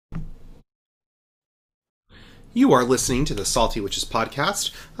You are listening to the Salty Witches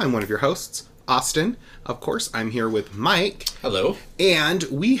podcast. I'm one of your hosts, Austin. Of course, I'm here with Mike. Hello. And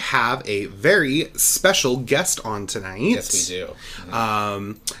we have a very special guest on tonight. Yes, we do.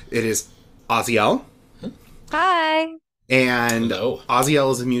 It is Oziel. Hi. And Hello.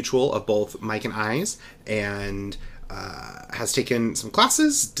 Oziel is a mutual of both Mike and I's, and has taken some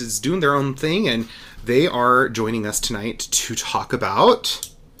classes, is doing their own thing, and they are joining us tonight to talk about...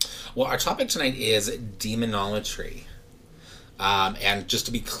 Well, our topic tonight is demonolatry. And just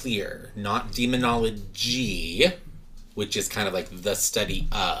to be clear, not demonology, which is kind of like the study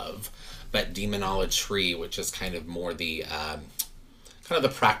of, but demonolatry, which is kind of more the the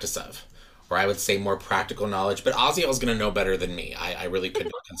practice of, or I would say more practical knowledge. But Oziel's going to know better than me. I really could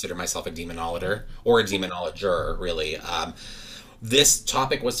not consider myself a demonolator or a demonologer, really. This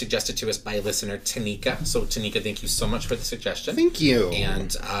topic was suggested to us by listener Tanika. So, Tanika, thank you so much for the suggestion. Thank you.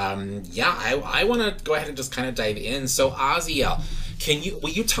 And, I want to go ahead and just kind of dive in. So, Oziel,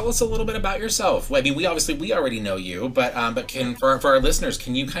 will you tell us a little bit about yourself? I mean, we already know you, but for our listeners,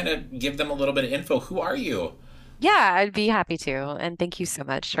 can you kind of give them a little bit of info? Who are you? Yeah, I'd be happy to. And thank you so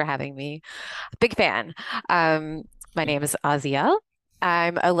much for having me. Big fan. My name is Oziel.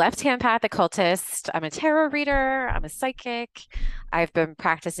 I'm a left-hand path occultist. I'm a tarot reader. I'm a psychic. I've been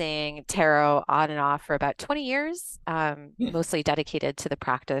practicing tarot on and off for about 20 years, mostly dedicated to the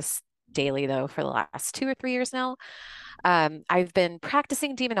practice daily, though, for the last 2 or 3 years now. I've been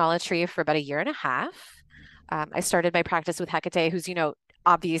practicing demonolatry for about a year and a half. I started my practice with Hecate, who's,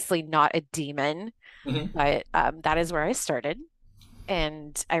 obviously not a demon, but that is where I started.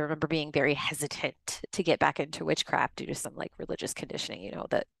 And I remember being very hesitant to get back into witchcraft due to some religious conditioning,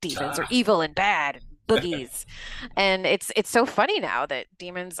 that demons are evil and bad and boogies. And it's so funny now that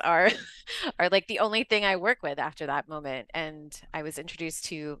demons are like the only thing I work with after that moment. And I was introduced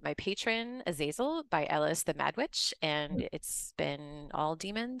to my patron, Azazel, by Ellis the Mad Witch, and it's been all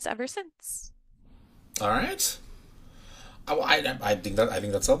demons ever since. All right. Oh, I think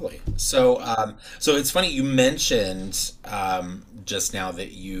that's lovely. So so it's funny you mentioned just now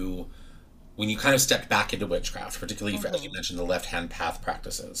that when you kind of stepped back into witchcraft, particularly as you mentioned the left-hand path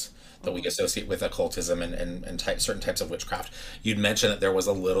practices that we associate with occultism and certain types of witchcraft, you'd mentioned that there was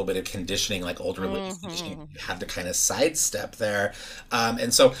a little bit of conditioning, like old religious conditioning, you had to kind of sidestep there.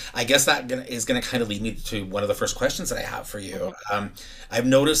 And so I guess that is going to kind of lead me to one of the first questions that I have for you. I've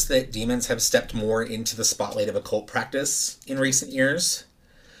noticed that demons have stepped more into the spotlight of occult practice in recent years.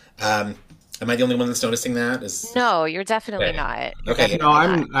 Am I the only one that's noticing that? No, you're definitely not. Okay. No,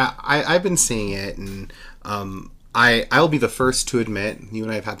 I've been seeing it, and I'll be the first to admit, you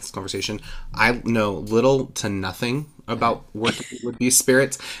and I have had this conversation, I know little to nothing about working with these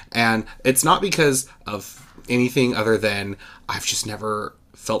spirits, and it's not because of anything other than I've just never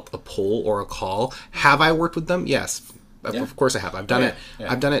felt a pull or a call. Have I worked with them? Yes. Yeah. Of course I have. I've done it.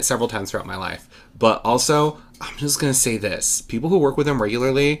 Yeah. I've done it several times throughout my life. But also, I'm just going to say this. People who work with them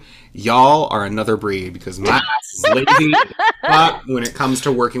regularly, y'all are another breed, because my ass is lazy when it comes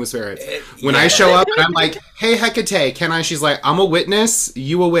to working with spirits. When I show up and I'm like, hey, Hecate, can I? She's like, I'm a witness.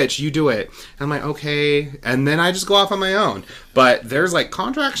 You a witch. You do it. And I'm like, okay. And then I just go off on my own. But there's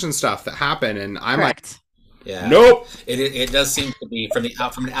contracts and stuff that happen. And I'm Correct. Yeah. Nope. It does seem to be from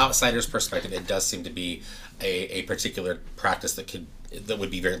an outsider's perspective. It does seem to be a particular practice that would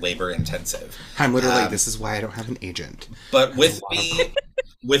be very labor intensive. I'm literally. This is why I don't have an agent. But with the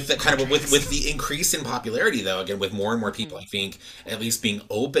increase in popularity, though, again with more and more people, I think at least being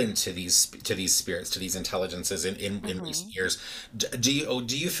open to these spirits, to these intelligences in recent years, do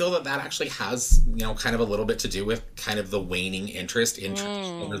you feel that actually has kind of a little bit to do with kind of the waning interest in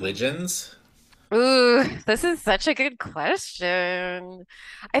traditional religions? Ooh, this is such a good question.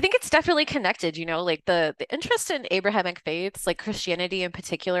 I think it's definitely connected, the interest in Abrahamic faiths, like Christianity in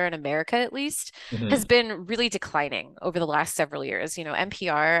particular, in America at least, has been really declining over the last several years.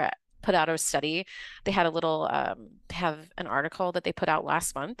 NPR put out a study. They had they have an article that they put out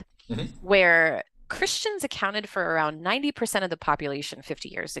last month where Christians accounted for around 90% of the population 50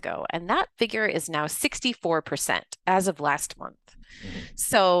 years ago, and that figure is now 64% as of last month.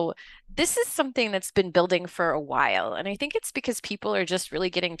 So this is something that's been building for a while. And I think it's because people are just really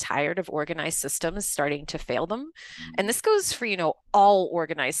getting tired of organized systems starting to fail them. And this goes for, all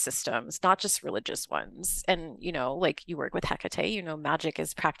organized systems, not just religious ones. And, like you work with Hecate, magic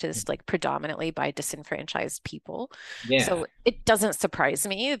is practiced predominantly by disenfranchised people. Yeah. So it doesn't surprise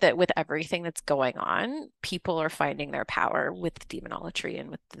me that with everything that's going on, people are finding their power with demonolatry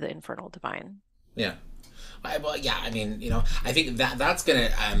and with the infernal divine. Yeah. I think that's going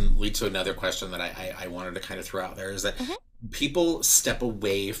to lead to another question that I wanted to kind of throw out there, is that people step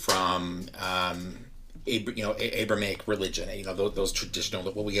away from Abrahamic religion, those traditional,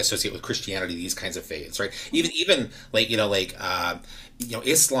 what we associate with Christianity, these kinds of faiths, right? Even like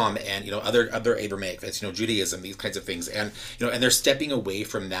Islam and other Abrahamic faiths, Judaism, these kinds of things, and and they're stepping away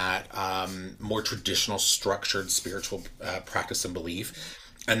from that more traditional, structured spiritual practice and belief.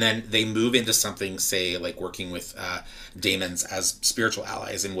 And then they move into something, say, like working with daemons as spiritual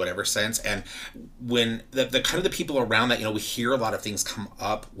allies in whatever sense. And when the kind of the people around that, we hear a lot of things come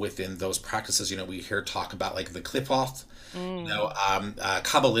up within those practices. We hear talk about like the Qliphoth,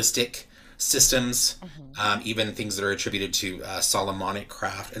 Kabbalistic systems, even things that are attributed to Solomonic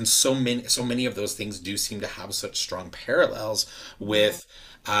craft, and so many of those things do seem to have such strong parallels with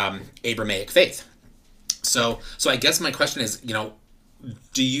Abrahamic faith. So I guess my question is,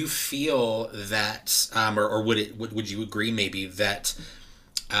 do you feel that, or would you agree maybe that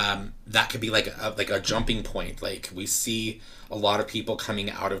that could be like a jumping point? Like we see a lot of people coming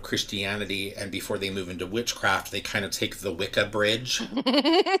out of Christianity, and before they move into witchcraft, they kind of take the Wicca bridge, and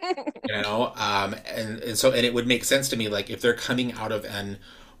it would make sense to me, like if they're coming out of an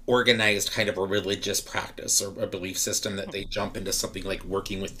organized kind of a religious practice or a belief system, that they jump into something like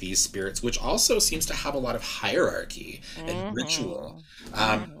working with these spirits, which also seems to have a lot of hierarchy and ritual.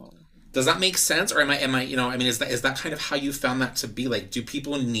 Does that make sense, or am I is that kind of how you found that to be? Like, do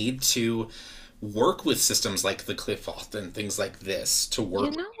people need to work with systems like the Qliphoth and things like this to work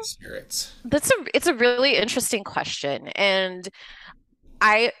You with know, these spirits? it's a really interesting question. And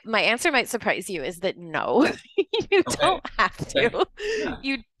my answer might surprise you is that no, you Okay. don't have Okay. to. Yeah.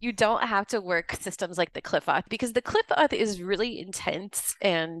 You don't have to work systems like the Qliphoth, because the Qliphoth is really intense,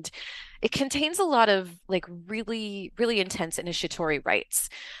 and it contains a lot of like really, really intense initiatory rites.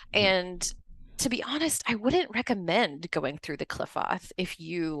 Mhm. And to be honest, I wouldn't recommend going through the Qliphoth if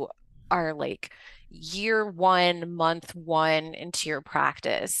you are like year one, month one into your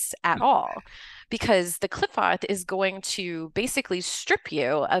practice at all, because the Qliphoth is going to basically strip you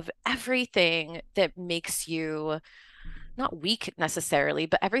of everything that makes you not weak necessarily,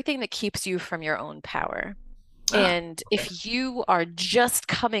 but everything that keeps you from your own power. Ah, And okay. if you are just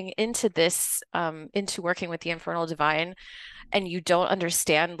coming into this, into working with the Infernal Divine, and you don't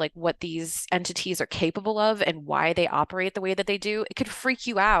understand like what these entities are capable of and why they operate the way that they do, it could freak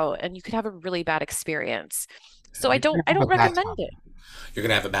you out and you could have a really bad experience. So You're gonna I have a don't bad recommend time. it. You're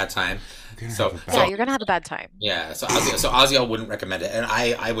gonna have a bad time. You're gonna have So a Yeah, bad. so you're gonna have a bad time. yeah. So Ozzy wouldn't recommend it, and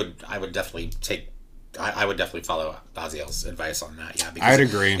I would definitely take. I would definitely follow Ozzy's advice on that. Yeah, I'd because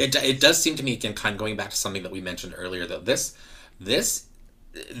agree. it does seem to me, again, kind of going back to something that we mentioned earlier, that this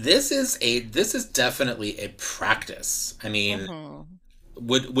this is definitely a practice. I mean, Hmm.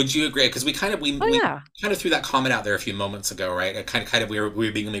 would you agree? Because Oh we yeah. kind of threw that comment out there a few moments ago, right? Kind of we were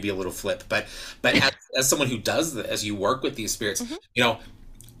being maybe a little flip, but as someone who does this, as you work with these spirits, Hmm. you know,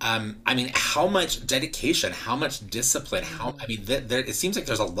 I mean, how much dedication, how much discipline, I Hmm. mean, it seems like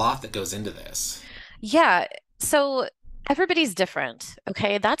there's a lot that goes into this. Yeah. So everybody's different.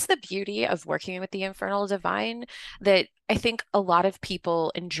 Okay. That's the beauty of working with the Infernal Divine, that I think a lot of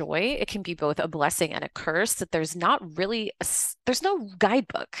people enjoy. It can be both a blessing and a curse, that there's not really there's no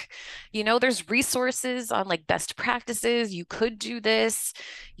guidebook. There's resources on like best practices. You could do this,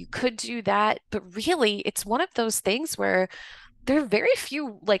 you could do that, but really it's one of those things where there are very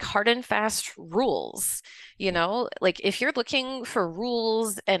few like hard and fast rules. Like if you're looking for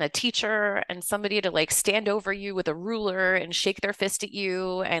rules and a teacher and somebody to like stand over you with a ruler and shake their fist at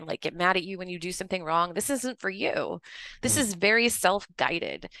you and like get mad at you when you do something wrong, this isn't for you. This Mhm. is very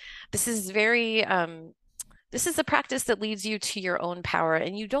self-guided. This is very this is a practice that leads you to your own power,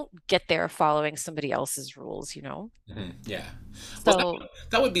 and you don't get there following somebody else's rules. Yeah. Well, So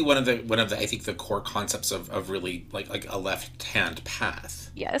that would be one of the I think the core concepts of really like a left hand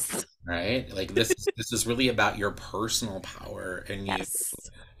path, yes. right? Like this is really about your personal power, and Yes.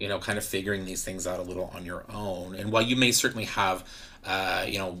 kind of figuring these things out a little on your own. And while you may certainly have,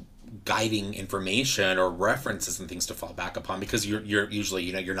 guiding information or references and things to fall back upon, because you're usually,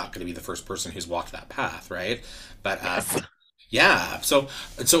 you're not going to be the first person who's walked that path, right? But Yes. yeah. So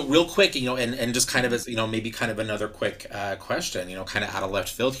real quick, and just kind of Mhm. as, maybe kind of another quick question, kind of out of left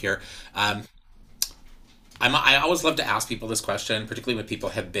field here. Um, I always love to ask people this question, particularly when people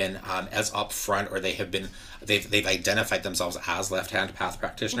have been as upfront, or they've identified themselves as left hand path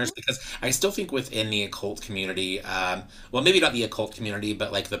practitioners, Mhm. because I still think within the occult community, well, maybe not the occult community,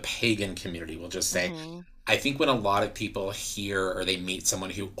 but like the pagan community, we'll just say, Mhm. I think when a lot of people hear or they meet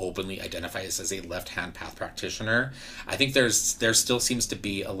someone who openly identifies as a left hand path practitioner, I think there still seems to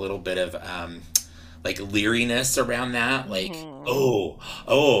be a little bit of like leeriness around that, like Hmm. oh,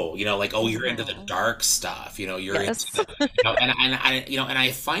 like oh, you're into the Hmm. dark stuff, you're into Yes. the, and I and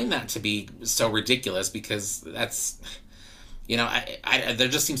I find that to be so ridiculous because that's there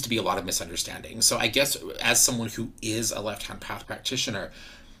just seems to be a lot of misunderstanding. So I guess as someone who is a left hand path practitioner,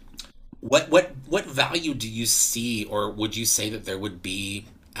 what value do you see, or would you say that there would be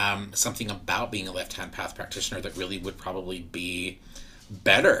something about being a left hand path practitioner that really would probably be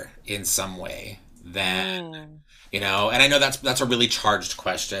better in some way than Mm. and I know that's a really charged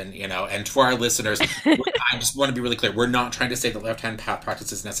question, and for our listeners, I just want to be really clear. We're not trying to say that left hand path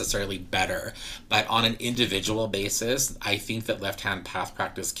practice is necessarily better, but on an individual basis, I think that left hand path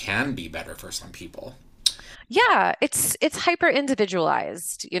practice can be better for some people. Yeah, it's hyper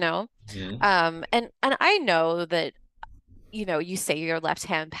individualized, you know? Hmm. And I know that, you say you're left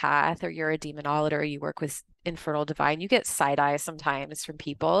hand path or you're a demonologist or you work with Infernal Divine, you get side eye sometimes from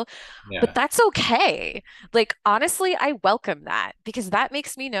people, but Yeah. that's okay. Like, honestly, I welcome that because that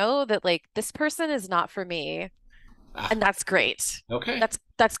makes me know that like this person is not for me. Ah, And that's great. okay.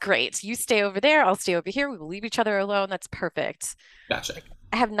 That's great. You stay over there, I'll stay over here. We will leave each other alone. That's perfect. Gotcha. Like,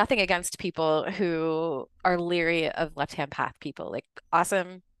 I have nothing against people who are leery of left-hand path people. Like,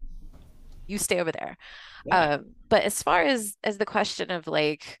 awesome, you stay over there. Yeah. But as far as the question of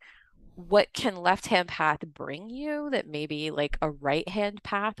like what can left-hand path bring you that maybe like a right-hand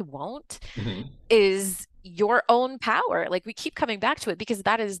path won't, Hmm. is your own power. Like we keep coming back to it because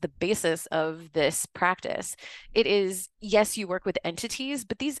that is the basis of this practice. It is, yes, you work with entities,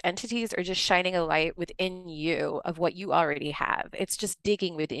 but these entities are just shining a light within you of what you already have. It's just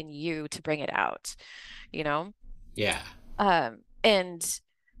digging within you to bring it out, you know? Yeah. And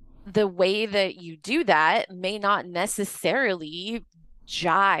the way that you do that may not necessarily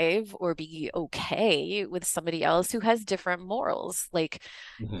jive or be okay with somebody else who has different morals. Like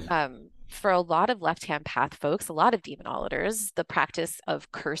Hmm. for a lot of left-hand path folks, a lot of demonologers, the practice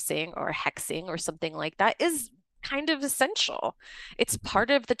of cursing or hexing or something like that is kind of essential. It's part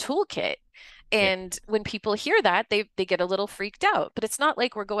of the toolkit. Yeah. And when people hear that, they get a little freaked out. But it's not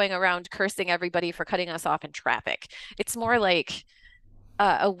like we're going around cursing everybody for cutting us off in traffic. It's more like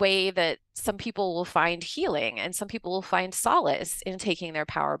a way that some people will find healing and some people will find solace in taking their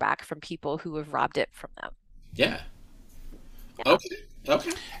power back from people who have robbed it from them. Yeah. Yeah. Okay. Okay.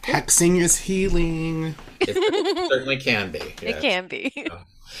 Cool. Hexing is healing. It certainly can be. It Yes. can be.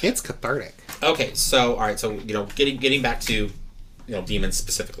 It's cathartic. Okay. So, all right. So, getting back to demons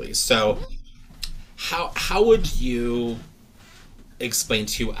specifically. So, Mhm. how would you explain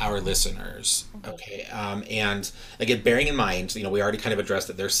to our listeners? Mhm. Okay. And again, bearing in mind, we already kind of addressed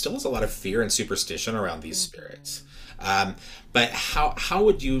that there still is a lot of fear and superstition around these spirits. Mhm. Um, but how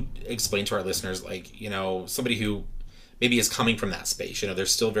would you explain to our listeners, like, somebody who maybe is coming from that space, they're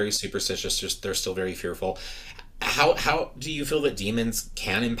still very superstitious, just they're still very fearful. How do you feel that demons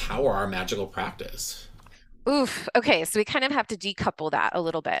can empower our magical practice? Oof. Okay, so we kind of have to decouple that a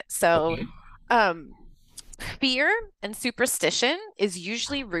little bit. So, Okay. um, fear and superstition is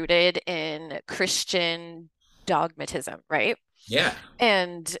usually rooted in Christian dogmatism, right? Yeah.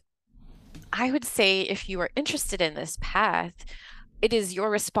 And I would say if you are interested in this path, it is your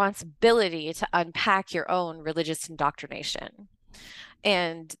responsibility to unpack your own religious indoctrination.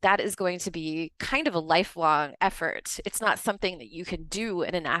 And that is going to be kind of a lifelong effort. It's not something that you can do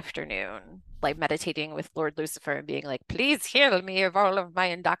in an afternoon, like meditating with Lord Lucifer and being like, please heal me of all of my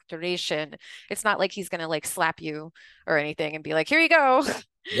indoctrination. It's not like he's going to like slap you or anything and be like, here you go.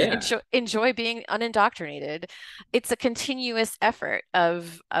 Yeah. Enjoy being unindoctrinated. It's a continuous effort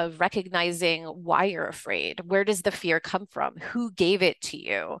of recognizing why you're afraid. Where does the fear come from? Who gave it to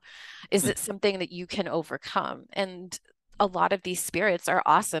you? Is it something that you can overcome? And a lot of these spirits are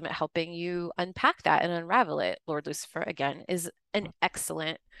awesome at helping you unpack that and unravel it. Lord Lucifer, again, is an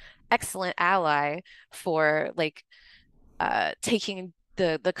excellent ally for like taking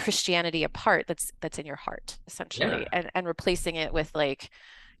the Christianity apart that's in your heart, Yeah. essentially, and replacing it with like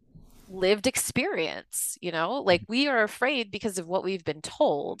lived experience, like we are afraid because of what we've been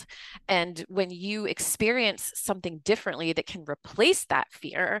told. And when you experience something differently that can replace that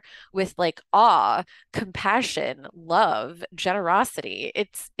fear with like awe, compassion, love, generosity,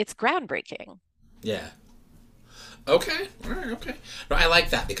 it's groundbreaking. Yeah. Okay. All right. Okay. No, I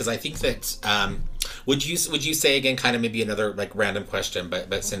like that because I think that would you say again, kind of maybe another like random question, but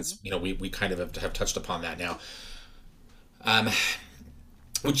Mhm. since we kind of have touched upon that now, um,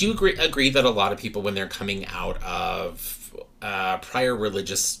 would you agree that a lot of people when they're coming out of prior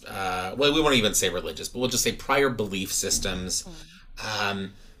religious, well, we won't even say religious, but we'll just say prior belief systems, Mm.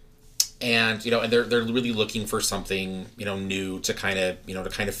 um, and and they're really looking for something new to kind of to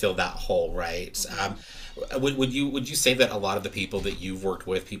kind of fill that hole, right? Would you say that a lot of the people that you've worked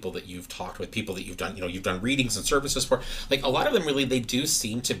with, people that you've talked with, people that you've done readings and services for, like a lot of them really they do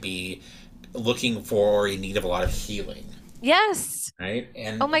seem to be looking for in need of a lot of healing, Yes. right?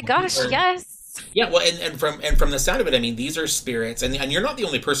 Oh my And these gosh, are yes. yeah, well, and from the sound of it, I mean, these are spirits, and you're not the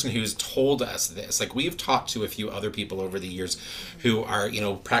only person who's told us this. Like we've talked to a few other people over the years who are,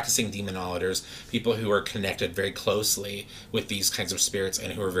 practicing demonolators, people who are connected very closely with these kinds of spirits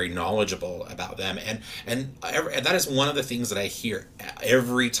and who are very knowledgeable about them. And that is one of the things that I hear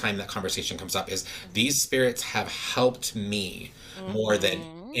every time that conversation comes up is these spirits have helped me more than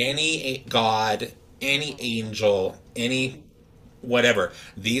Mm-hmm. any god, any angel, any whatever.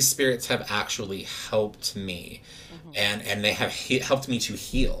 These spirits have actually helped me, Mm-hmm. and they have helped me to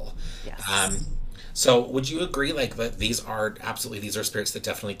heal. um Yes. so would you agree like that these are spirits that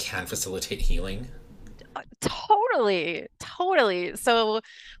definitely can facilitate healing? Totally, totally. So,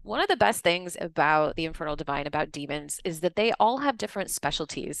 one of the best things about the Infernal Divine, about demons, is that they all have different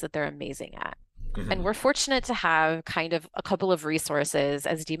specialties that they're amazing at. And Hmm. we're fortunate to have kind of a couple of resources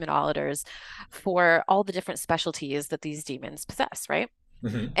as demonolators for all the different specialties that these demons possess, right?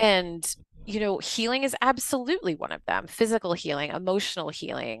 Hmm. And healing is absolutely one of them. Physical healing, emotional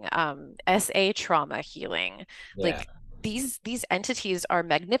healing, SA trauma healing. Yeah. Like these entities are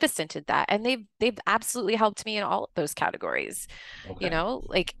magnificent at that, and they've absolutely helped me in all of those categories. Okay.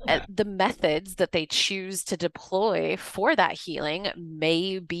 Like Yeah. the methods that they choose to deploy for that healing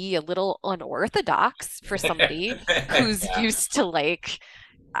may be a little unorthodox for somebody who's Yeah. used to like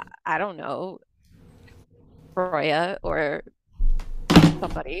I don't know, Troya or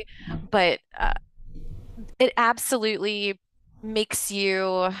somebody, but it absolutely makes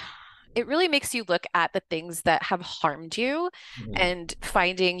you, it really makes you look at the things that have harmed you Mhm. and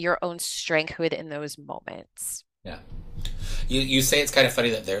finding your own strength within those moments. Yeah. You say it's kind of funny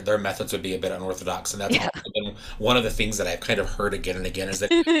that their methods would be a bit unorthodox, and that's Yeah. also been one of the things that I've kind of heard again and again is that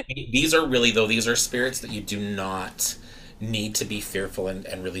these are really, though, these are spirits that you do not need to be fearful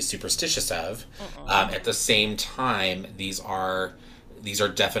and really superstitious of. Mm-mm. At the same time, these are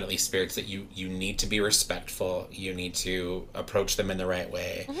definitely spirits that you need to be respectful. You need to approach them in the right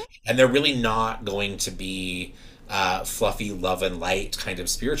way, Mhm. and they're really not going to be fluffy love and light kind of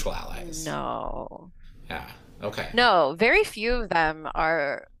spiritual allies. No. Yeah. Okay. No, very few of them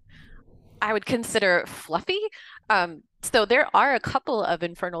are, I would consider fluffy. So there are a couple of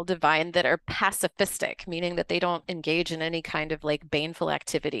Infernal Divine that are pacifistic, meaning that they don't engage in any kind of like baneful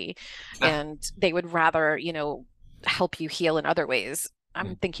activity, and they would rather, help you heal in other ways.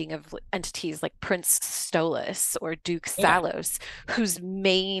 I'm thinking of entities like Prince Stolas or Duke Yeah. Salos, whose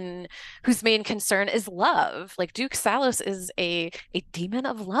main concern is love. Like Duke Salos is a demon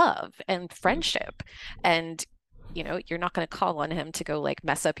of love and friendship. And you're not going to call on him to go like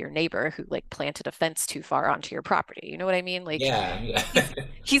mess up your neighbor who like planted a fence too far onto your property. You know what I mean? Like Yeah, yeah.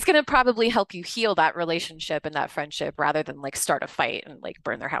 he's going to probably help you heal that relationship and that friendship rather than like start a fight and like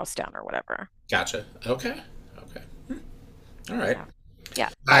burn their house down or whatever. Gotcha. Okay. Okay. All right. Yeah. Yeah.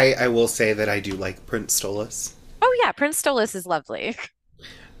 I will say that I do like Prince Stolas. Oh yeah, Prince Stolas is lovely.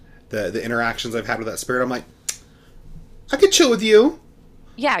 The interactions I've had with that spirit, I'm like, I could chill with you.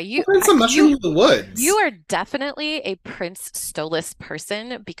 Yeah, We'll find some mushrooms in the you woods. are definitely a Prince Stolas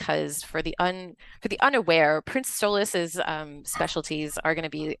person because for the unaware, Prince Stolas's specialties are going to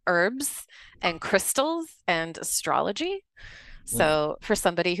be herbs and crystals and astrology. Mm. So for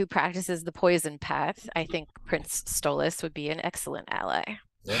somebody who practices the poison path, I think Prince Stolas would be an excellent ally.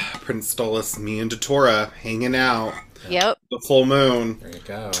 Yeah. Prince Stolas, me and Datora hanging out. Yeah. Yep, The full moon, There you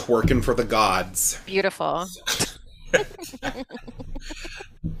go. twerking for the gods. beautiful.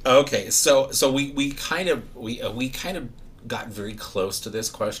 Okay. So we kind of got very close to this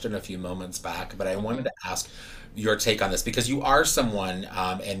question a few moments back, but I wanted Hmm. to ask your take on this because you are someone,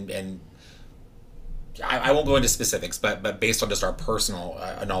 and I won't go into specifics, but based on just our personal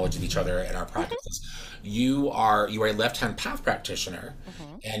knowledge of each other and our Hmm. practices, you are a left hand path practitioner,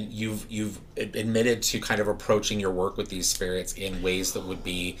 Hmm. and you've admitted to kind of approaching your work with these spirits in ways that would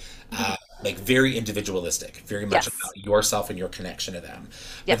be like very individualistic, very much Yes. about yourself and your connection to them.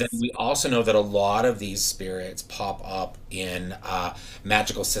 But then Yes. we also know that a lot of these spirits pop up in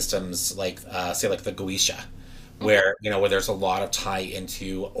magical systems, like say like the Goetia, Hmm. where there's a lot of tie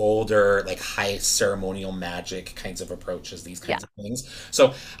into older like high ceremonial magic kinds of approaches, these Yeah. kinds of things.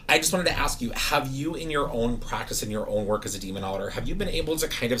 So I just wanted to ask you, have you in your own practice, in your own work as a demonologer, have you been able to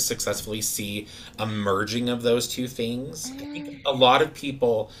kind of successfully see a merging of those two things? I think Mm. a lot of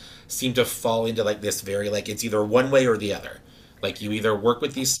people seem to fall into like this very like it's either one way or the other. Like you either work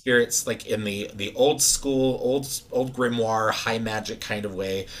with these spirits like in the old school, old grimoire, high magic kind of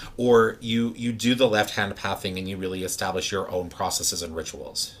way, or you do the left hand pathing and you really establish your own processes and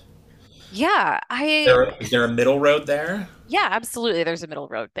rituals. Yeah, Is there a middle road there? yeah, absolutely. There's a middle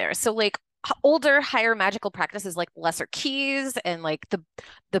road there. So like older, higher magical practices like Lesser Keys and like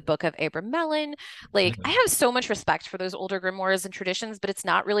the Book of Abram Mellon. Like I Mhm. have so much respect for those older grimoires and traditions, but it's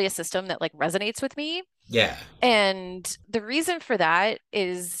not really a system that like resonates with me. Yeah. And the reason for that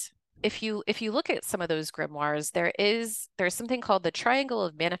is if you look at some of those grimoires, there's something called the Triangle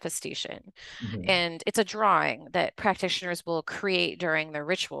of Manifestation. Mhm. And it's a drawing that practitioners will create during their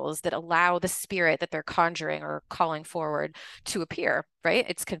rituals that allow the spirit that they're conjuring or calling forward to appear, right?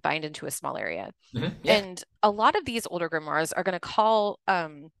 It's confined into a small area. Mhm. Yeah. And a lot of these older grimoires are going to call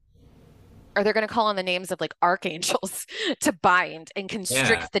or they're going to call on the names of like archangels to bind and Yeah.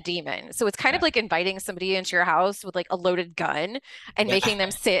 constrict the demon. So it's kind of Yeah. like inviting somebody into your house with like a loaded gun and Yeah. making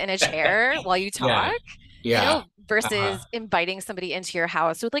them sit in a chair while you Yeah. talk, Yeah. Uh-huh. versus inviting somebody into your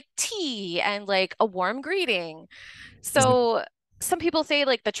house with like tea and like a warm greeting. Mhm. So some people say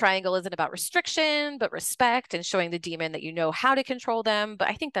like the triangle isn't about restriction, but respect and showing the demon that you know how to control them. But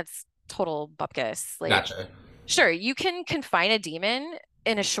I think that's total bupkis. Like, Gotcha. sure, you can confine a demon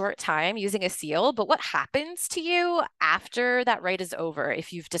in a short time using a seal, but what happens to you after that rite is over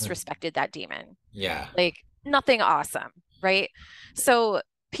if you've Mhm. disrespected that demon? Yeah. Like, nothing awesome, right? So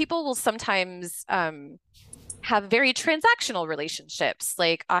people will sometimes have very transactional relationships,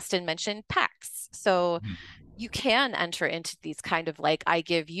 like Austin mentioned, pacts. So Mhm. you can enter into these kind of like I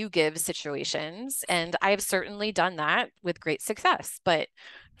give, you give situations. And I've certainly done that with great success. But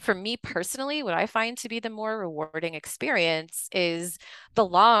for me personally, what I find to be the more rewarding experience is the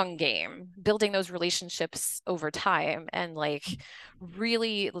long game, building those relationships over time and like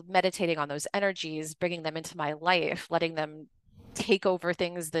really meditating on those energies, bringing them into my life, letting them take over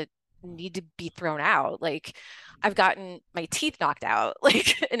things that need to be thrown out. Like I've gotten my teeth knocked out,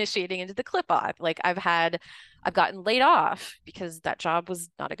 like initiating into the clip off. Like I've gotten laid off because that job was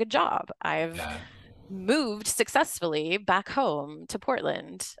not a good job. I've Yeah. moved successfully back home to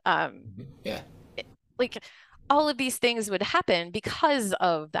Portland. Mhm. Yeah. Like all of these things would happen because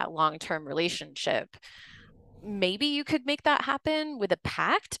of that long-term relationship. Maybe you could make that happen with a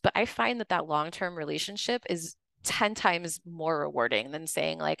pact, but I find that that long-term relationship is 10 times more rewarding than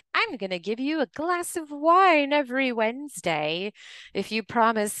saying like I'm going to give you a glass of wine every Wednesday if you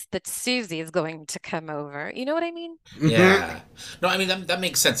promise that Susie is going to come over. You know what I mean? Hmm. Yeah. No, I mean that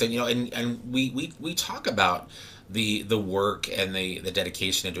makes sense. And and we talk about the work and the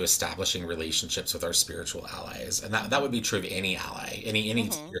dedication into establishing relationships with our spiritual allies. And that would be true of any ally, any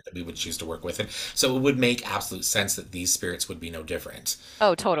Hmm. spirit that we would choose to work with. And so it would make absolute sense that these spirits would be no different.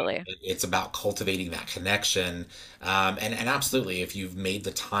 Oh, totally. It's about cultivating that connection. And absolutely, if you've made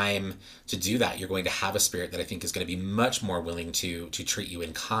the time to do that, you're going to have a spirit that I think is going to be much more willing to treat you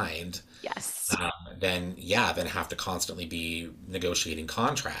in kind Yes. than yeah, than have to constantly be negotiating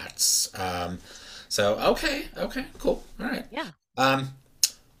contracts. So okay, cool, all right. Yeah. Um,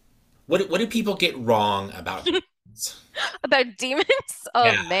 what do people get wrong about demons? About demons? Oh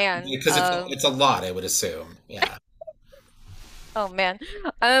Yeah, man. because it's a lot, I would assume. Yeah. Oh man.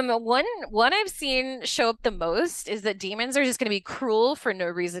 One I've seen show up the most is that demons are just going to be cruel for no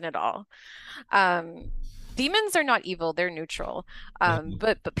reason at all. Um, Demons are not evil, they're neutral. Mhm.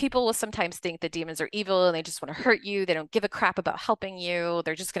 But people will sometimes think that demons are evil and they just want to hurt you. They don't give a crap about helping you.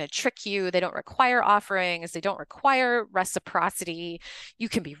 They're just going to trick you. They don't require offerings. They don't require reciprocity. You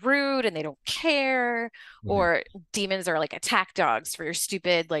can be rude and they don't care. Mhm. Or demons are like attack dogs for your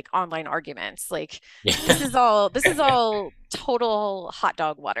stupid like online arguments. Like Yeah. this is all total hot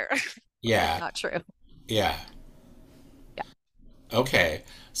dog water. Yeah. Not true. Yeah. Yeah. Okay.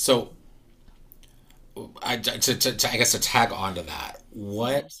 So I guess to tag onto that, Mhm.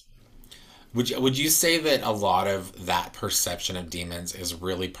 what would you say that a lot of that perception of demons is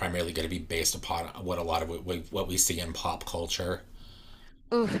really primarily going to be based upon what a lot of what we see in pop culture?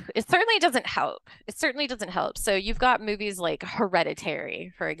 Ooh, it certainly doesn't help. It certainly doesn't help. So you've got movies like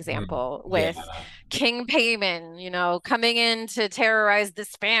Hereditary, for Mhm. example, with Yeah. King Payman, coming in to terrorize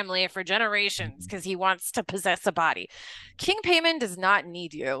this family for generations Mhm. because he wants to possess a body. King Payman does not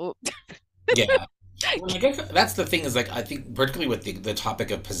need you. Yeah. Well, I guess that's the thing is like I think particularly with the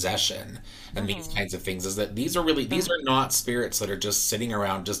topic of possession and these Hmm. kinds of things is that these are not spirits that are just sitting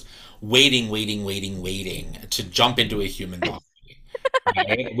around just waiting to jump into a human body.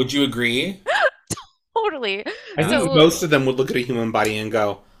 Right? Would you agree? Totally. I Yeah. think So, most of them would look at a human body and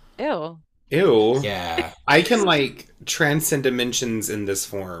go, ew. ew, Yeah. I can like transcend dimensions in this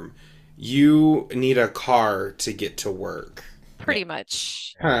form. You need a car to get to work. pretty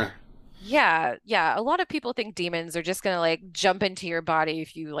much. Huh. Yeah, yeah. A lot of people think demons are just gonna like jump into your body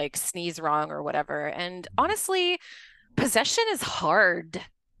if you like sneeze wrong or whatever. And honestly, possession is hard.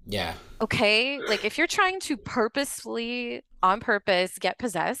 Yeah. Okay? Like if you're trying to purposefully, on purpose, get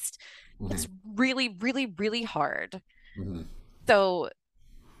possessed, Hmm. it's really, really, really hard. Hmm. So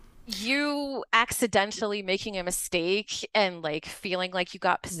you accidentally making a mistake and like feeling like you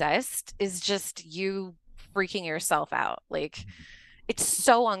got possessed is just you freaking yourself out. Like it's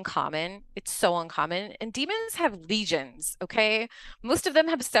so uncommon. It's so uncommon. And demons have legions, okay? Most of them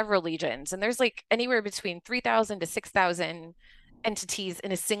have several legions, and there's like anywhere between 3,000 to 6,000 entities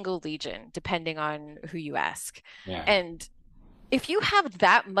in a single legion, depending on who you ask. Yeah. And if you have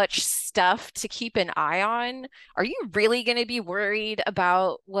that much stuff to keep an eye on, are you really going to be worried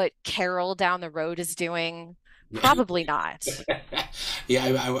about what Carol down the road is doing? Probably not. Yeah,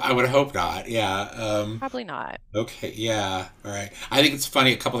 I would hope not. Yeah. Probably not. Okay. Yeah. All right. I think it's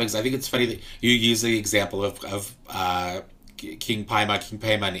funny. A couple things. I think it's funny that you use the example of King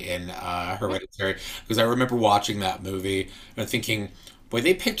Paimon in Hereditary, because I remember watching that movie and thinking, boy,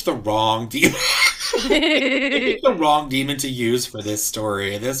 they picked the wrong demon. They picked the wrong demon to use for this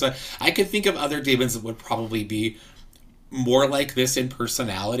story. This I could think of other demons that would probably be more like this in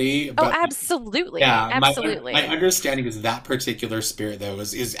personality, Oh, but absolutely. yeah, my Absolutely. understanding is that particular spirit though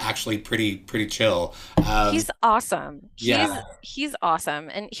is actually pretty chill. He's awesome. He's Yeah. he's awesome.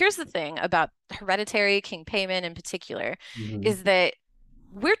 And here's the thing about Hereditary, King Paimon in particular, Hmm. is that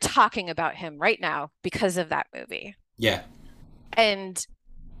we're talking about him right now because of that movie. Yeah. And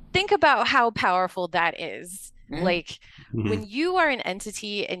think about how powerful that is. Like Mhm. when you are an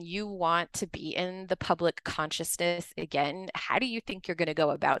entity and you want to be in the public consciousness again, how do you think you're going to go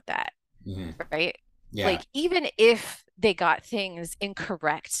about that? Hmm. Right? Yeah. Like, even if they got things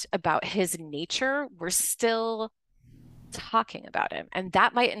incorrect about his nature, we're still talking about him. And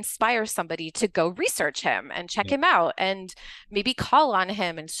that might inspire somebody to go research him and check Yeah. him out and maybe call on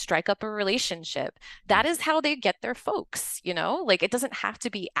him and strike up a relationship. That is how they get their folks, you know? Like, it doesn't have to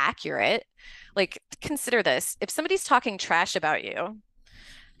be accurate. Like, consider this. If somebody's talking trash about you,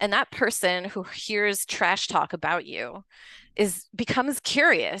 and that person who hears trash talk about you is becomes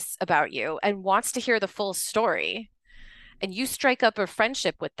curious about you and wants to hear the full story, and you strike up a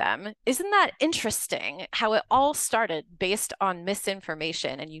friendship with them, isn't that interesting how it all started based on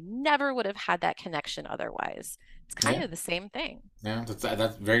misinformation and you never would have had that connection otherwise? It's kind Yeah. of the same thing. Yeah.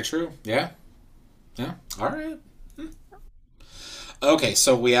 That's very true. Yeah. Yeah. All right. Okay.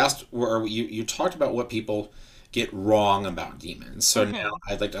 So we asked, or you talked about what people get wrong about demons. So now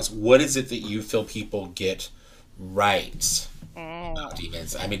Hmm. I'd like to ask, what is it that you feel people get right about Mm.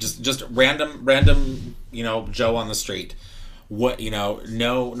 demons? I mean, just random, Joe on the street. What, no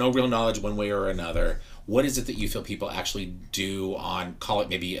real knowledge one way or another. What is it that you feel people actually do on, call it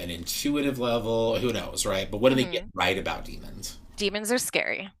maybe an intuitive level? Who knows, right? But what do they get Hmm. right about demons? Demons are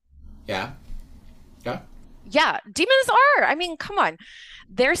scary. Yeah, yeah. Yeah, demons are. I mean, come on.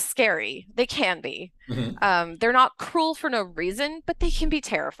 They're scary. They can be. Hmm. They're not cruel for no reason, but they can be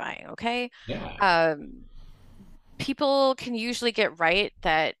terrifying, okay? Yeah, Um, People can usually get right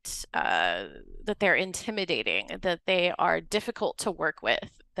that they're intimidating, that they are difficult to work with,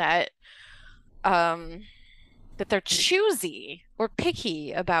 um, that they're choosy or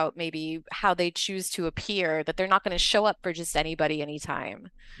picky about maybe how they choose to appear, that they're not going to show up for just anybody anytime.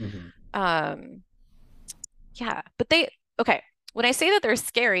 hmm, Um, yeah, but okay. When I say that they're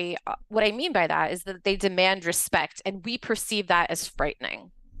scary, what I mean by that is that they demand respect, and we perceive that as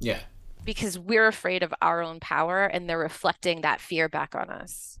frightening yeah. because we're afraid of our own power and they're reflecting that fear back on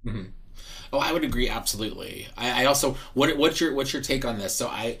us. Hmm. Oh, I would agree absolutely. I also what's your take on this? So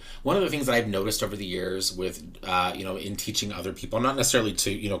one of the things that I've noticed over the years with in teaching other people, not necessarily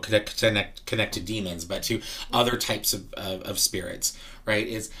to connect to demons, but to other types of spirits, right?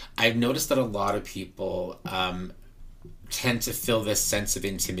 Is I've noticed that a lot of people tend to feel this sense of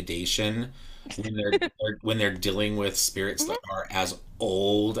intimidation when they're dealing with spirits Mhm. that are as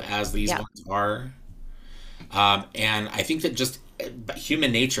old as these Yeah. ones are. And I think that just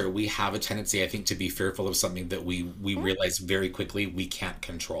human nature, we have a tendency, I think, to be fearful of something that we Mhm. realize very quickly we can't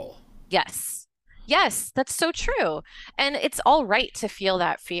control. Yes. Yes, that's so true. And it's all right to feel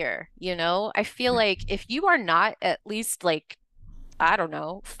that fear, you know? I feel like if you are not at least like, I don't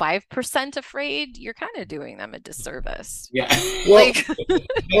know, 5% afraid, you're kind of doing them a disservice. Yeah. Well, Like,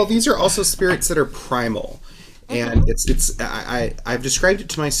 well, these are also spirits that are primal, and mhm, I've described it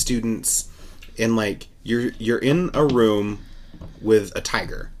to my students in like you're in a room with a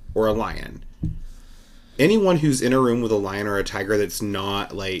tiger or a lion. Anyone who's in a room with a lion or a tiger that's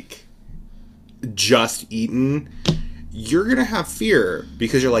not like just eaten you're gonna have fear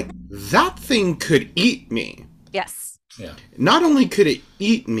because you're like, that thing could eat me. Yes. Yeah. Not only could it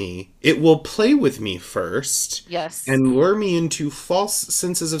eat me, it will play with me first Yes. and lure me into false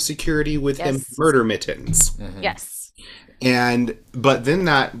senses of security with him Yes. murder mittens. Yes. But then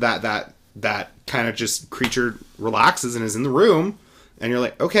that kind of just creature relaxes and is in the room, and you're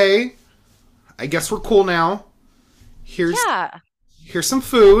like, okay, I guess we're cool now. Here's some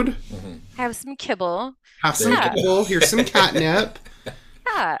food. Have some kibble. Have some Yeah. kibble. Here's some catnip.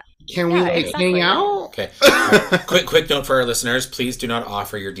 Yeah. Can we Yeah, like exactly. hang out? Okay. Quick note for our listeners: please do not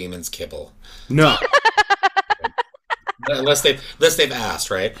offer your demons kibble No. unless they've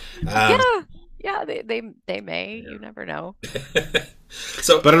asked, right? Yeah, they may. You never know.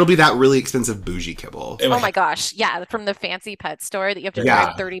 So, But it'll be that really expensive bougie kibble. Oh my gosh. Yeah, from the fancy pet store that you have to Yeah.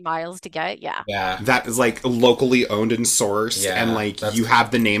 drive 30 miles to get. Yeah. yeah, That is like locally owned and sourced, Yeah, and like that's- you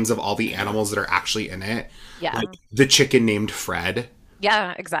have the names of all the animals that are actually in it. Yeah. Like the chicken named Fred.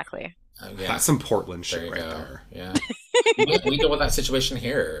 Yeah, exactly. yeah. That's some Portland There shit you right go. there. Yeah, we deal with that situation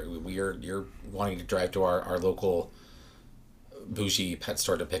here. You're wanting to drive to our local bougie pet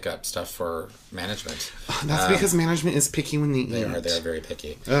store to pick up stuff for management. That's because management is picky when they eat. They're very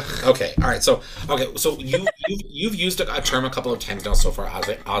picky. Okay, all right. So you've used a term a couple of times now so far,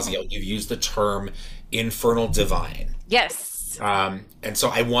 Ozzy. You've used the term infernal divine. Yes. And so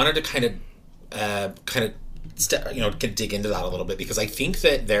I wanted to kind of dig into that a little bit, because I think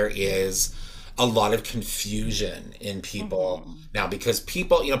that there is a lot of confusion in people now, because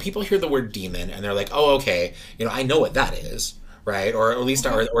people hear the word demon and they're like, oh, okay, I know what that is, right? Or at least,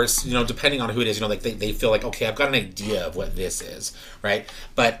 or depending on who it is, like they feel like, okay, I've got an idea of what this is, right?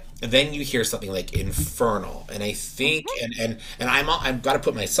 But then you hear something like infernal, and I think, and I've got to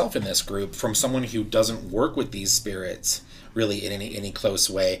put myself in this group, from someone who doesn't work with these spirits really in any close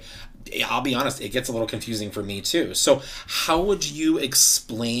way. I'll be honest, it gets a little confusing for me too. So how would you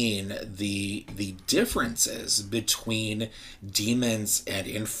explain the differences between demons and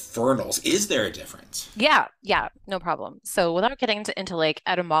infernals? Is there a difference? Yeah, no problem. So without getting into like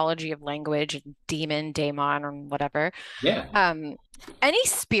etymology of language and demon, daemon, or whatever, Yeah. any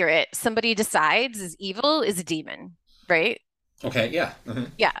spirit somebody decides is evil is a demon, right? Okay, yeah.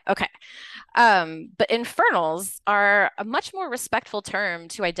 Yeah, okay. But infernals are a much more respectful term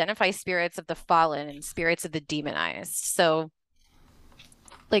to identify spirits of the fallen and spirits of the demonized. So,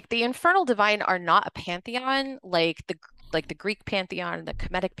 like, the infernal divine are not a pantheon like the Greek pantheon, the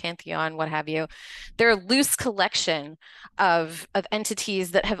Kemetic pantheon, what have you. They're a loose collection of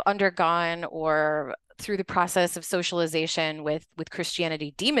entities that have undergone, or through the process of socialization with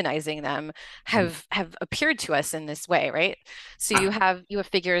Christianity demonizing them, have appeared to us in this way, right? So you have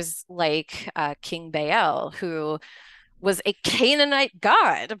figures like King Baal, who was a Canaanite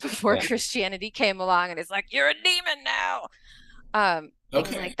god before Christianity came along, and is like, you're a demon now.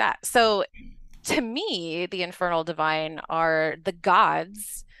 Things like that. So to me, the infernal divine are the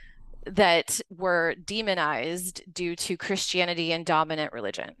gods that were demonized due to Christianity and dominant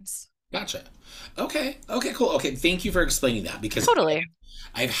religions. Gotcha. Okay, cool. Okay, thank you for explaining that, because Totally.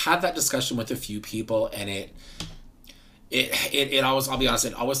 I've had that discussion with a few people, and it always, I'll be honest,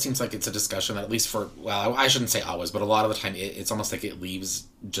 it always seems like it's a discussion that, at least for, well, I shouldn't say always, but a lot of the time it's almost like it leaves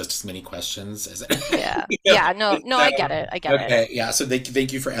just as many questions as it. Yeah. No, I get it. Okay, yeah. So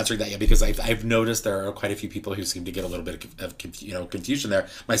thank you for answering that. Yeah, because I've noticed there are quite a few people who seem to get a little bit of confusion there,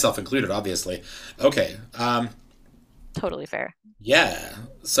 myself included, obviously. Okay. Totally fair. Yeah.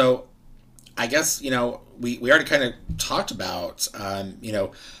 So I guess, we already kind of talked about,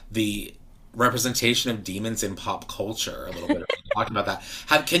 the representation of demons in pop culture a little bit. Talking about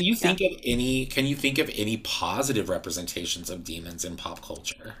that. Can you think of any positive representations of demons in pop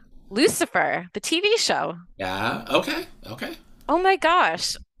culture? Lucifer, the TV show. Yeah. Okay. Oh my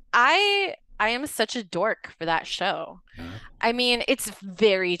gosh. I am such a dork for that show. Yeah. I mean, it's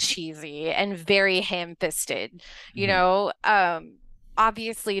very cheesy and very ham-fisted.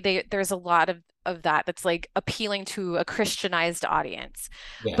 Obviously there's a lot of that's like appealing to a Christianized audience.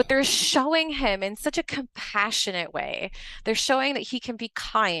 Yeah. But they're showing him in such a compassionate way. They're showing that he can be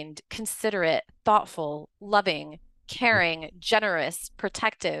kind, considerate, thoughtful, loving, caring, generous,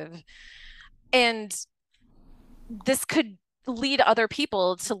 protective. And this could lead other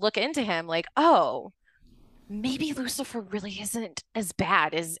people to look into him like, oh, maybe Lucifer really isn't as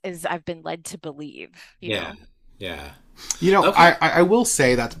bad as I've been led to believe. You know? Yeah. Okay. I will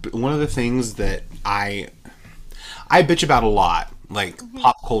say that's one of the things that I bitch about a lot, like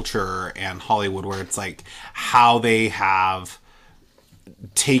pop culture and Hollywood, where it's like how they have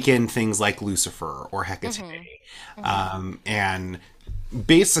taken things like Lucifer or Hecate, and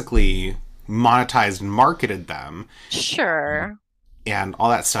basically monetized and marketed them Sure. and all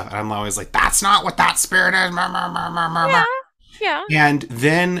that stuff. And I'm always like, that's not what that spirit is. Yeah. Yeah. And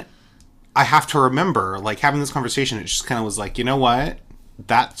then I have to remember, like, having this conversation, it just kind of was like, you know what?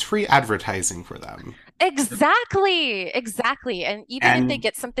 That's free advertising for them. Exactly. Exactly. And even if they And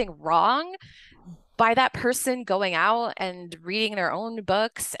get something wrong, by that person going out and reading their own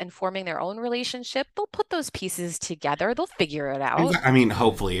books and forming their own relationship, they'll put those pieces together. They'll figure it out. I mean,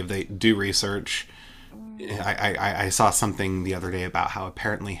 hopefully, if they do research, Mm. I saw something the other day about how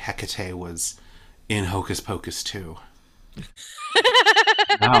apparently Hecate was in Hocus Pocus too.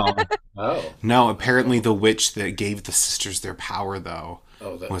 No, Oh. no. Apparently, the witch that gave the sisters their power, though,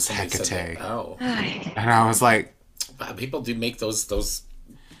 Oh, that was somebody said Hecate. that. Oh. And I was like, Wow, people do make those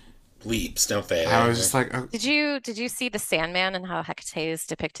leaps, don't they? I was just like, oh, Did you see the Sandman and how Hecate is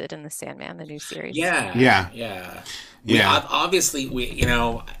depicted in the Sandman, the new series? Yeah, Yeah. yeah. Yeah. Obviously,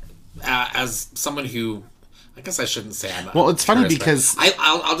 as someone who, I guess I shouldn't say I'm. Well, it's funny purist, but because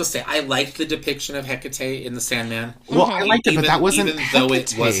I'll just say I liked the depiction of Hecate in the Sandman. well, I liked it, but that wasn't even though it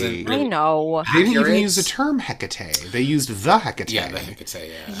Hecate. wasn't I really know. They didn't even accurate. use the term Hecate. They used the Hecate. Yeah, the Hecate.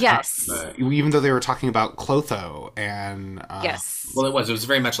 Yeah. Yes. But- Even though they were talking about Clotho and Yes. well, it was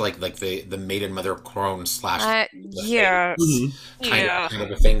very much like the maiden mother crone slash Yeah. Mhm. Yeah. kind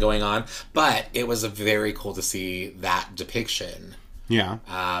of a thing going on. But it was a very cool to see that depiction. yeah.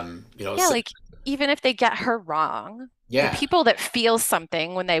 Yeah, So- like even if they get her wrong, the yeah. people that feel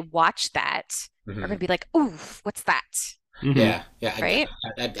something when they watch that are Mhm. gonna be like, "Ooh, what's that?" Mhm. Yeah, yeah, Right?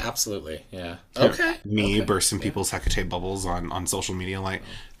 absolutely, yeah. Yeah. Okay. Me okay. bursting people's Hecate bubbles on social media like,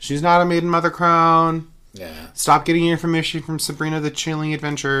 she's not a maiden mother crone. Yeah, Stop getting your information from Sabrina the Chilling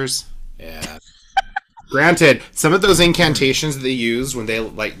Adventures. yeah. Granted, some of those incantations that they used when they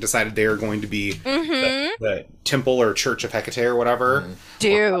like decided they were going to be Mm-hmm. the temple or church of Hecate or whatever,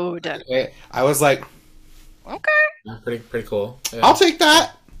 Dude. I was like, Okay. Yeah, pretty cool. Yeah. I'll take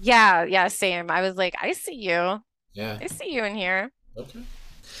that. Yeah, yeah, same. I was like, I see you. Yeah. I see you in here. Okay.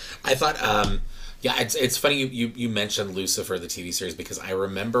 I thought, yeah, it's funny you mentioned Lucifer, the TV series, because I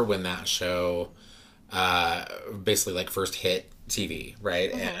remember when that show, basically like first hit TV,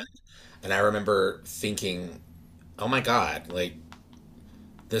 right? And I remember thinking, oh my God, like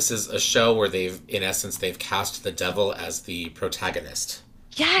this is a show where in essence, they've cast the devil as the protagonist.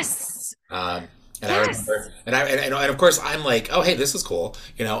 Yes. And I Yes. remember, and of course, I'm like, oh, hey, this is cool,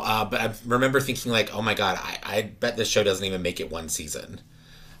 But I remember thinking, like, oh my God, I bet this show doesn't even make it one season.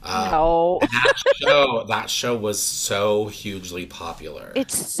 No. That show was so hugely popular.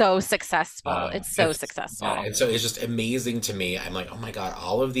 It's so successful. It's so and- successful. Yeah, and so it's just amazing to me. I'm like, oh my God,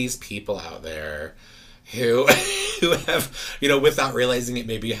 all of these people out there who who have, without realizing it,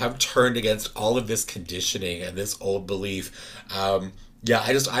 maybe have turned against all of this conditioning and this old belief. Yeah,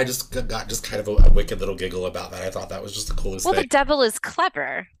 I just got just kind of a wicked little giggle about that. I thought that was just the coolest Well, the thing. devil is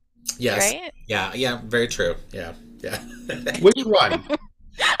clever, Yes. right? Yeah, very true. Yeah. Which one?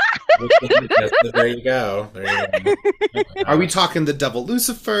 There you go. There you go. Are we talking the devil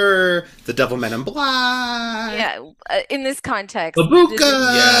Lucifer, the devil Men in Black? Yeah. In this context, Babuka!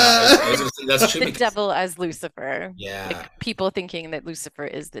 That's true. the because- devil as Lucifer. Yeah. Like people thinking that Lucifer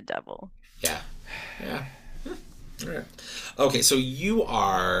is the devil. Yeah. All right. Okay, so you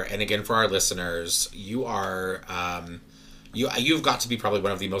are, and again for our listeners, you are, you've got to be probably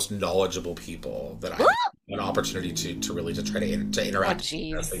one of the most knowledgeable people that I have an opportunity to really to try to interact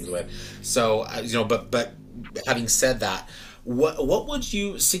jeez. with things with. So but having said that, what would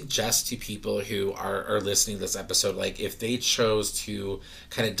you suggest to people who are listening to this episode, like if they chose to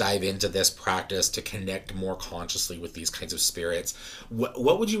kind of dive into this practice to connect more consciously with these kinds of spirits?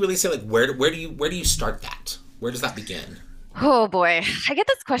 What would you really say? Like where do you start that? Where does that begin? Oh boy, I get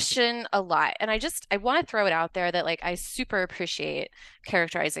this question a lot, and I want to throw it out there that like I super appreciate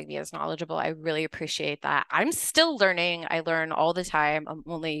characterizing me as knowledgeable. I really appreciate that. I'm still learning. I learn all the time. I'm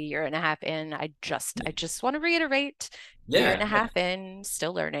only a year and a half in. I just want to reiterate, year and a half in,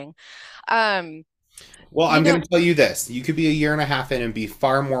 still learning. Well, I'm going to tell you this. You could be a year and a half in and be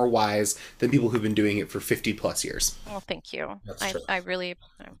far more wise than people who've been doing it for 50 plus years. Well, thank you. That's true. I really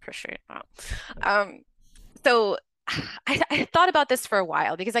appreciate that. So I thought about this for a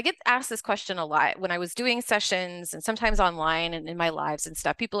while because I get asked this question a lot when I was doing sessions and sometimes online and in my lives and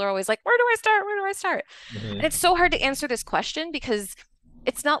stuff. People are always like, where do I start? Where do I start? Mhm. And it's so hard to answer this question because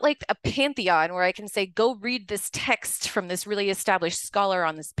it's not like a pantheon where I can say, go read this text from this really established scholar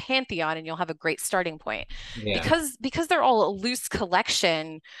on this pantheon, and you'll have a great starting point. Yeah. Because they're all a loose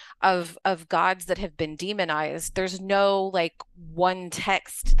collection of gods that have been demonized, there's no like one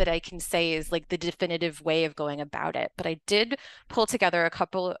text that I can say is like the definitive way of going about it. But I did pull together a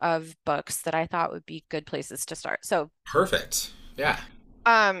couple of books that I thought would be good places to start. So, Perfect. Yeah.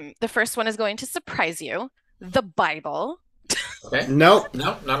 the first one is going to surprise you, the Bible. Okay. Nope.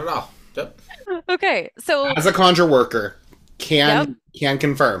 No, not at all. Yep. Okay, so As a conjure worker, yep, can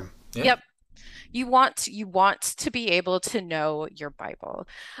confirm. Yeah. yep. You want to be able to know your Bible,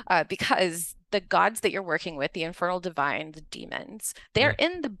 because the gods that you're working with, the infernal divine, the demons, they're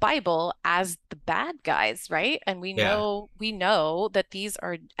in the Bible as the bad guys, right? And Yeah. we know that these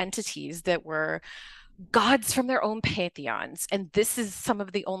are entities that were gods from their own pantheons, and this is some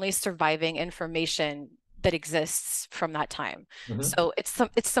of the only surviving information that exists from that time. Hmm. So it's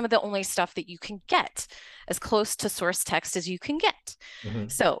some of the only stuff that you can get, as close to source text as you can get. Hmm.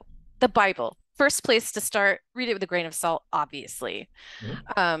 So the Bible, first place to start, read it with a grain of salt, obviously.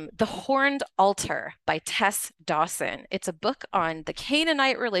 Hmm. The Horned Altar by Tess Dawson. It's a book on the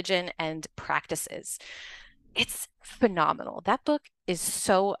Canaanite religion and practices. It's phenomenal. That book is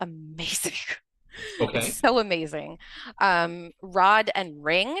so amazing. It's Okay. so amazing. Rod and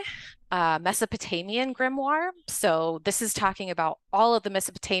Ring, Mesopotamian grimoire. So this is talking about all of the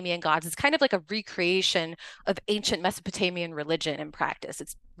Mesopotamian gods. It's kind of like a recreation of ancient Mesopotamian religion and practice.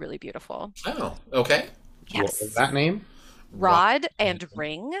 It's really beautiful. Oh, okay. What was Yes. that name? Right. Rod and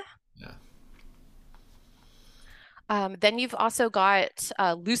Ring. Yeah. Then you've also got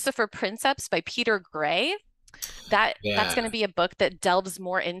Lucifer Princeps by Peter Gray. That's going to Yeah. be a book that delves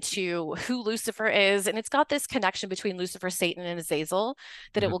more into who Lucifer is, and it's got this connection between Lucifer, Satan, and Azazel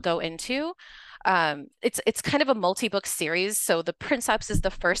that it will Hmm. go into. It's kind of a multi-book series. So the Princeps is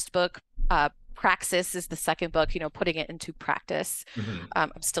the first book. Praxis is the second book. Putting it into practice. Hmm.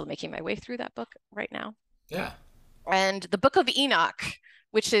 I'm still making my way through that book right now. Yeah. And the Book of Enoch,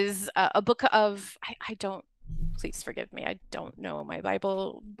 which is a book of I don't. Please forgive me. I don't know my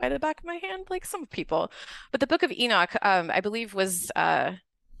Bible by the back of my hand like some people. But the Book of Enoch, I believe, was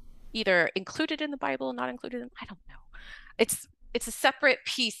either included in the Bible, not included in, I don't know. It's a separate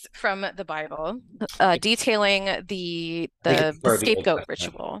piece from the Bible, detailing I think it's the part of the Old scapegoat Testament.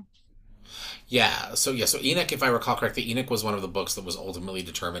 ritual. Yeah. So yeah. So Enoch, if I recall correctly, Enoch was one of the books that was ultimately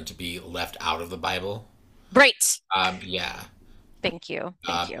determined to be left out of the Bible. Right. Yeah. Thank you.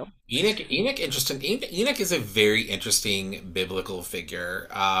 Thank Um, you. Enoch, interesting. Enoch is a very interesting biblical figure.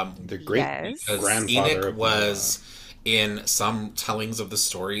 The great Yes. Because grandfather Enoch of was, in some tellings of the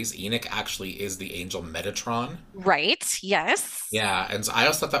stories, Enoch actually is the angel Metatron. Right. Yes. Yeah, and so I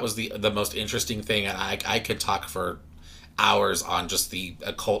always thought that was the most interesting thing, and I could talk for hours on just the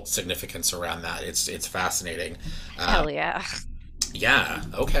occult significance around that. It's fascinating. Um, Hell yeah. yeah.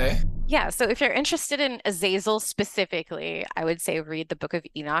 Okay. Yeah, so if you're interested in Azazel specifically, I would say read the Book of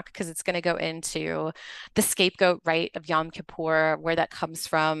Enoch because it's going to go into the scapegoat rite of Yom Kippur, where that comes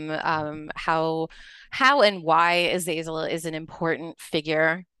from, how and why Azazel is an important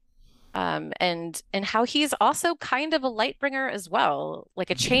figure, and how he's also kind of a light bringer as well, like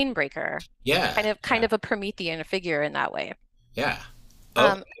a Mhm. chain breaker, Yeah. kind Yeah. of a Promethean figure in that way. Yeah. Oh.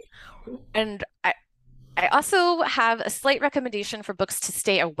 Um, and I also have a slight recommendation for books to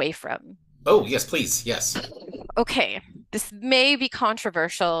stay away from. Oh yes, please. Yes. Okay, this may be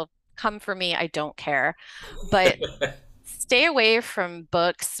controversial. Come for me, I don't care. But stay away from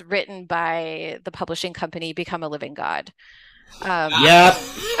books written by the publishing company Become a Living God. Um, Yep.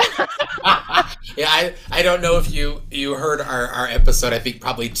 Yeah, I don't know if you heard our episode. I think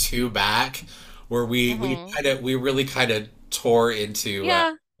probably two back, where mhm. we really kind of tore into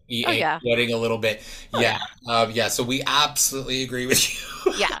Yeah. Oh EA yeah. getting a little bit. Oh Yeah. yeah. Yeah. So we absolutely agree with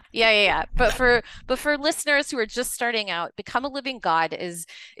you. Yeah. But for listeners who are just starting out, Become a Living God is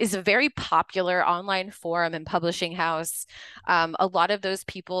a very popular online forum and publishing house. A lot of those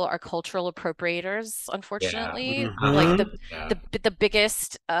people are cultural appropriators, Yeah. unfortunately. Like Hmm. Yeah. the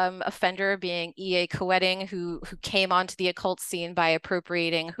biggest offender being E.A. Koetting, who came onto the occult scene by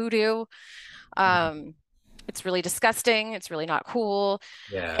appropriating hoodoo. Um, it's really disgusting. It's really not cool.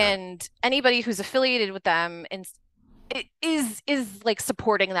 Yeah. And anybody who's affiliated with them and it is like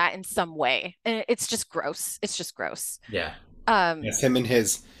supporting that in some way. And it's just gross. It's just gross. Yeah. Um, Yes, him and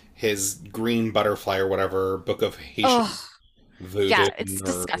his green butterfly or whatever book of Haitian oh voodoo yeah, it's or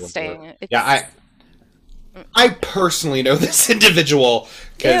whatever. disgusting. Yeah, It's Mm. I personally know this individual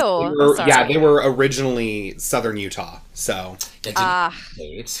because Ew, I'm they sorry. were originally Southern Utah. So It didn't Ah,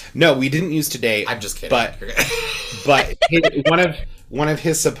 date. no, we didn't use to date, I'm just kidding. but one of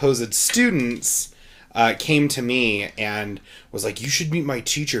his supposed students came to me and was like, "You should meet my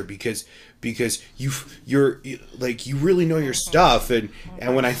teacher because like you really know your mhm, stuff." And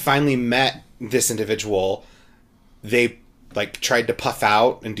when I mhm. finally met this individual, they like tried to puff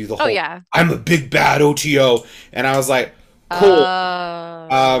out and do the Oh whole yeah. "I'm a big bad OTO," and I was like, "Cool."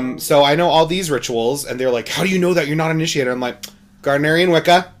 Oh. So I know all these rituals, and they're like, "How do you know that you're not initiated?" I'm like, "Gardnerian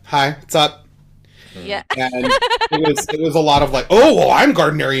Wicca. Hi, what's up?" Yeah. And it was a lot of like, "Oh, well, I'm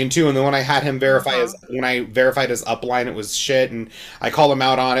Gardnerian too." And then Uh-huh. when I verified his upline, it was shit, and I called him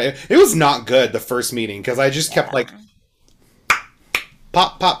out on it. It was not good the first meeting because I just kept like Yeah.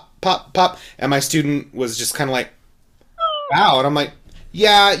 pop, pop, pop, pop, and my student was just kind of like, "Wow," and I'm like,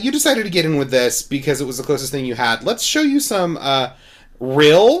 "Yeah, you decided to get in with this because it was the closest thing you had. Let's show you some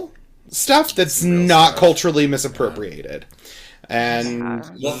real stuff that's Some real not stuff. culturally Yeah. misappropriated." And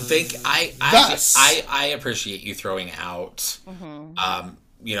Yeah. Well, thus, I appreciate you throwing out, Hmm.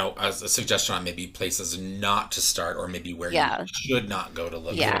 as a suggestion on maybe places not to start or maybe where you Yeah. should not go to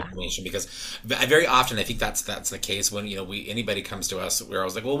look for Yeah. information because very often I think that's the case when we anybody comes to us where I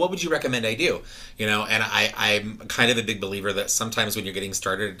was like, well, what would you recommend I do? And I'm kind of a big believer that sometimes when you're getting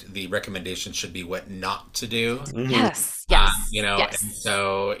started, the recommendation should be what not to do. mhm. Yes. Yes. And Yes.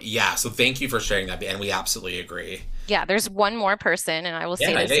 so yeah, so thank you for sharing that, and we absolutely agree. Yeah, there's one more person, and I will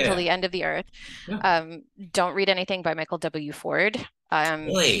say Yeah, yeah, this until yeah. the end of the earth. Yeah. Um, don't read anything by Michael W. Ford.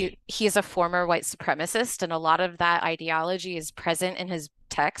 Really? He's a former white supremacist, and a lot of that ideology is present in his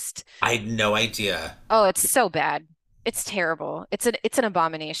text. I had no idea. Oh, it's so bad. It's terrible. It's an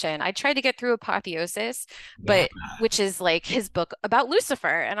abomination. I tried to get through Apotheosis, Yeah. but which is like his book about Lucifer,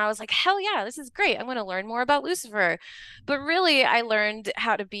 and I was like, hell yeah, this is great. I'm going to learn more about Lucifer. But really, I learned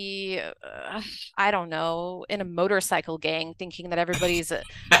how to be, I don't know, in a motorcycle gang, thinking that everybody's a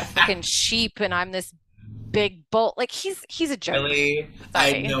freaking sheep and I'm this big bull. Like he's a joke. Really? I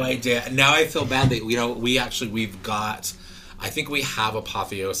had Sorry. no idea. Now I feel bad that we've got. I think we have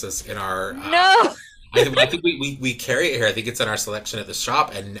Apotheosis in our. No. I think we carry it here. I think it's in our selection at the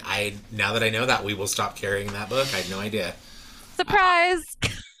shop, and I now that I know that we will stop carrying that book. I had no idea. Surprise.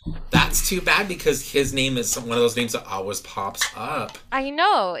 That's too bad because his name is one of those names that always pops up. I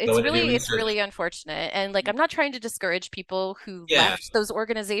know. So in your It's research, really unfortunate. And like I'm not trying to discourage people who yeah, left those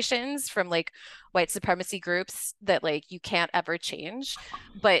organizations from like white supremacy groups that like you can't ever change.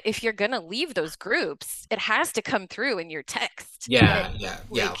 But if you're gonna leave those groups, it has to come through in your text. yeah, And yeah,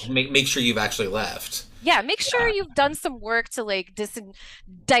 yeah. like Make sure you've actually left. yeah, make sure Yeah, you've done some work to like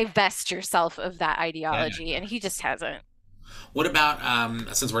divest yourself of that yeah. ideology, and he just hasn't. What about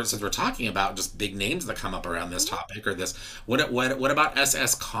since we're talking about just big names that come up around this topic or this? What about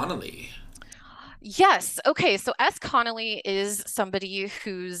S.S. Connolly? Yes. Okay. So S. Connolly is somebody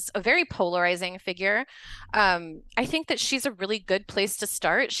who's a very polarizing figure. I think that she's a really good place to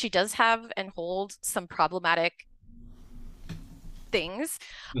start. She does have and hold some problematic things.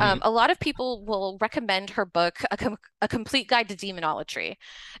 Hmm. A lot of people will recommend her book, A Complete Guide to Demonology,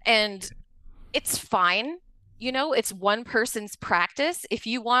 and it's fine. It's one person's practice. If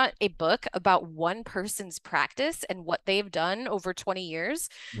you want a book about one person's practice and what they've done over 20 years,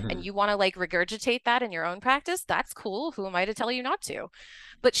 and Hmm. you want to like regurgitate that in your own practice, that's cool. Who am I to tell you not to?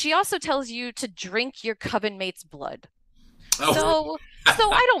 But she also tells you to drink your coven mate's blood. Oh,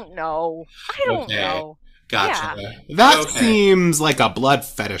 So I don't know. I don't okay, know. gotcha. Yeah. That Okay, seems like a blood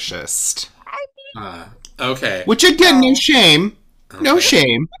fetishist. I uh, okay, Which again, no know. shame, no okay.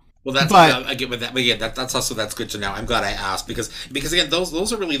 shame. Well, that's But I get with that, but yeah, that's good to know. I'm glad I asked because again,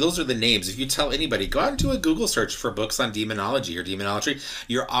 those are the names. If you tell anybody, go out and do a Google search for books on demonology or demonology,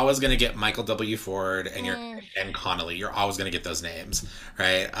 you're always going to get Michael W. Ford Mm, and Connolly. You're always going to get those names,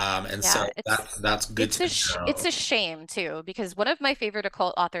 right? And so yeah, that's good to it's know. a shame too, because one of my favorite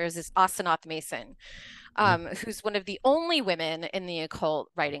occult authors is Asenath Mason, who's one of the only women in the occult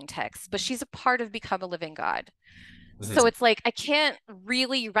writing texts, but she's a part of Become a Living God. So Mhm. it's like I can't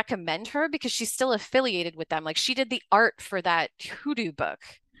really recommend her because she's still affiliated with them. Like she did the art for that hoodoo book.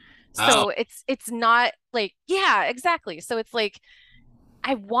 Oh, So it's not like, yeah, exactly. So it's like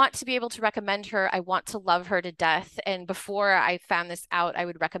I want to be able to recommend her. I want to love her to death. And before I found this out, I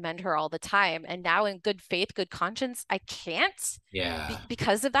would recommend her all the time. And now, in good faith, good conscience, I can't yeah.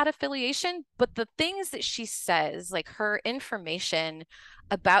 because of that affiliation. But the things that she says, like her information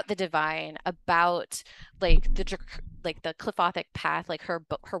about the divine, about like the Cliffothic path, like her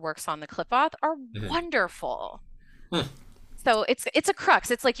works on the Cliffoth are Mhm. wonderful. Hmm. So it's a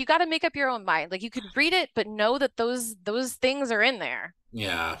crux. It's like you got to make up your own mind. Like you could read it, but know that those things are in there.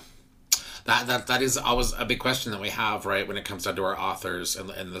 Yeah. That is always a big question that we have, right, when it comes down to our authors and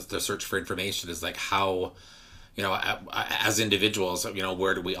the search for information is like how, as individuals,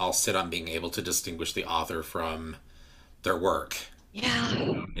 where do we all sit on being able to distinguish the author from their work?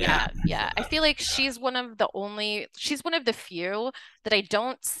 Yeah. Yeah. Yeah. I feel like she's one of the few that I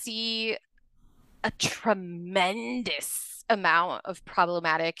don't see a tremendous amount of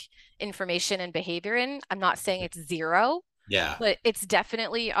problematic information and behavior in. I'm not saying it's zero, Yeah. but it's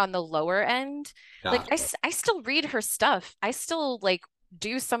definitely on the lower end. Like Gotcha. I still read her stuff. I still like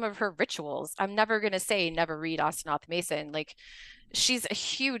do some of her rituals. I'm never gonna say never read Asenath Mason. Like she's a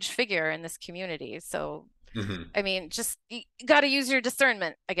huge figure in this community. So Hmm. I mean, just you got to use your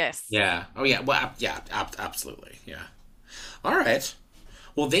discernment, I guess. Yeah. Oh, yeah. Well, yeah, absolutely. Yeah. All right.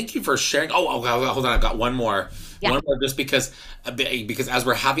 Well, thank you for sharing. Hold on. I've got one more. Yeah. One more, just because as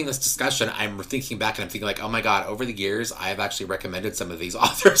we're having this discussion, I'm thinking back and I'm thinking like, oh my god, over the years, I've actually recommended some of these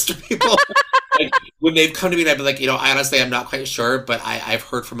authors to people. Like, when they've come to me, and I've been like, I honestly, I'm not quite sure, but I've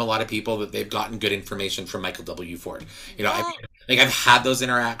heard from a lot of people that they've gotten good information from Michael W. Ford. Well, I've had those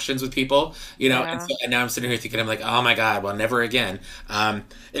interactions with people, yeah. and now I'm sitting here thinking, I'm like, oh my god, well, never again.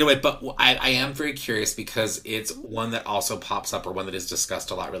 Anyway, but I am very curious because it's one that also pops up, or one that is discussed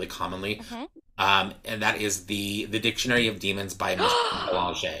a lot, really commonly, Mhm. and that is the Dictionary of Demons by Michel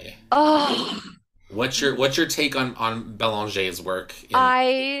Belanger. Oh, What's your take on Belanger's work in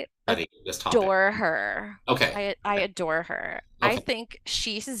I studying this topic? adore her. Okay. I adore her. I Okay. think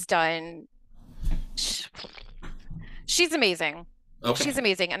she's done. sh- She's amazing. Okay. She's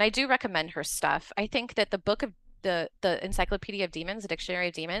amazing, and I do recommend her stuff. I think that the book of the Encyclopedia of Demons, the Dictionary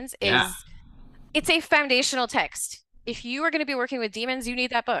of Demons, Yeah. it's a foundational text. If you are going to be working with demons, you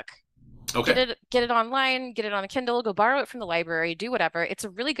need that book. Okay. Get it online, get it on a Kindle, go borrow it from the library, do whatever. It's a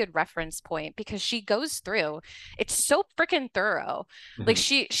really good reference point because she goes through. It's so freaking thorough. Like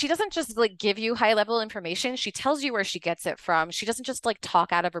Mhm. she doesn't just like give you high level information. She tells you where she gets it from. She doesn't just like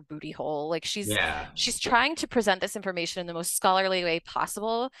talk out of her booty hole. Like Yeah. she's trying to present this information in the most scholarly way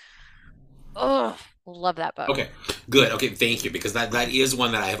possible. Oh, love that book. Okay. Good. Okay. Thank you, because that is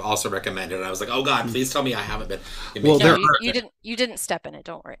one that I have also recommended, and I was like, oh God, please tell me I haven't been Well, making. No, there are you didn't step in it.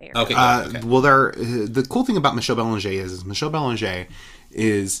 Don't worry. Okay. Good. Okay. well, there. The cool thing about Michel Belanger is Michel Belanger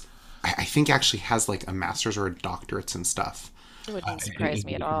is, I think, actually has like a master's or a doctorates and stuff. It wouldn't surprise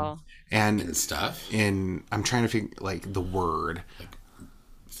me at all. And And stuff. I'm trying to figure like the word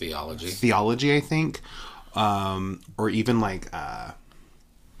Theology. theology, I think, or even like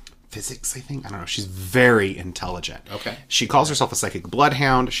physics, I think. I don't know. She's very intelligent. Okay. She calls herself a psychic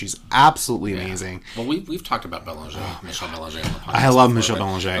bloodhound. She's absolutely Yeah. amazing. Well, we've talked about Belanger, Michel Belanger on the podcast. I love before, Michel but-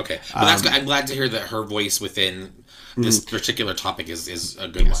 Belanger. Okay. Well, that's good. I'm glad to hear that her voice within this particular topic is a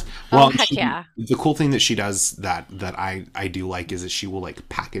good one. Oh, heck yeah. The cool thing that she does that I do like is that she will like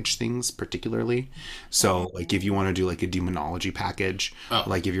package things particularly. So like if you want to do like a demonology package, Oh,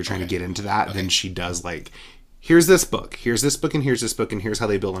 like if you're trying to okay. get into that, then she does like, here's this book, here's this book, and here's this book, and here's how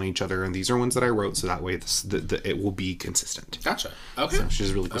they build on each other, and these are ones that I wrote, so that way it will be consistent. Gotcha. Okay. So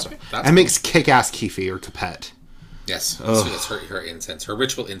she's really cool Okay, stuff. that's And makes kick-ass Keefi or Capet. Yes. So that's her incense. Her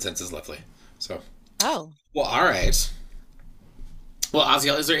ritual incense is lovely. So, Oh. well, all right. Well,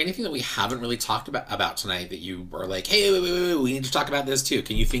 Aziel, is there anything that we haven't really talked about tonight that you are like, hey, wait, we need to talk about this too?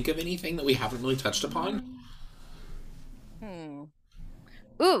 Can you think of anything that we haven't really touched upon? Hmm.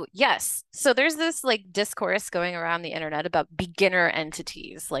 Ooh, yes. So there's this like discourse going around the internet about beginner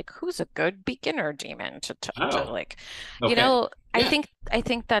entities. Like, who's a good beginner demon to Oh, like, okay. I Yeah.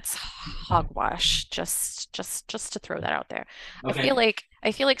 think that's hogwash. Just to throw that out there. Okay.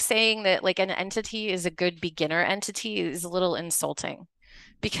 I feel like saying that like an entity is a good beginner entity is a little insulting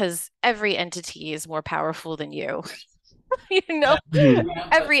because every entity is more powerful than you. You know?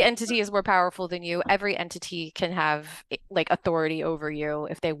 Every entity is more powerful than you. Every entity can have like authority over you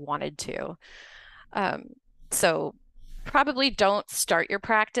if they wanted to. Um, so probably don't start your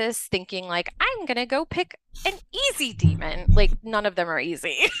practice thinking like I'm gonna go pick an easy demon. Like none of them are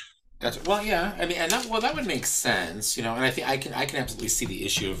easy. Gotcha. Well, yeah. I mean, and that would make sense, and I think I can absolutely see the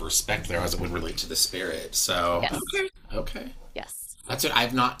issue of respect there as it would relate to the spirit. So Yes. okay. Yes. That's it.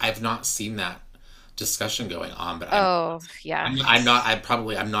 I've not seen that discussion going on, but Oh, yeah. I'm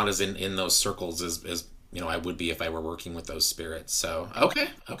not as in those circles as I would be if I were working with those spirits. So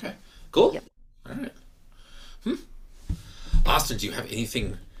okay, cool. Yep. All right. Austin, do you have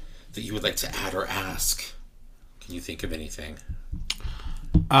anything that you would like to add or ask? Can you think of anything?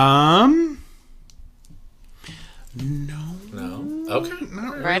 No. No. Okay.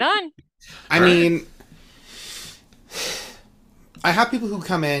 Not really. Right on. I Right. mean, I have people who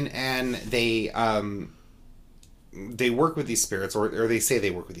come in and they work with these spirits, or they say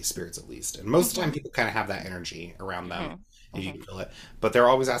they work with these spirits at least. And most of the time, people kind of have that energy around them, and you can feel it. But they're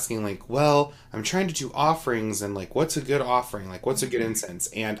always asking, like, well, I'm trying to do offerings, and like, what's a good offering? Like, what's a good incense?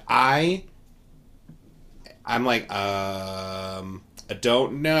 And I'm like, I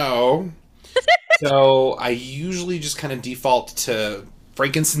don't know. So I usually just kind of default to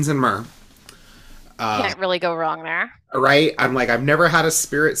frankincense and myrrh. Can't really go wrong there. Right? I'm like, I've never had a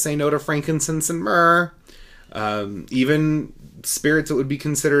spirit say no to frankincense and myrrh. Even spirits that would be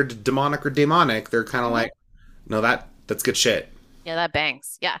considered demonic, they're kind of like, no, that's good shit. Yeah, that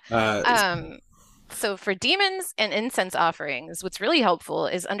bangs. Yeah. So for demons and incense offerings, what's really helpful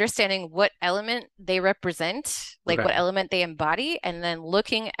is understanding what element they represent, like Okay. what element they embody, and then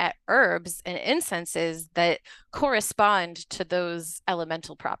looking at herbs and incenses that correspond to those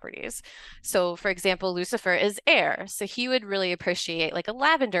elemental properties. So for example, Lucifer is air, so he would really appreciate like a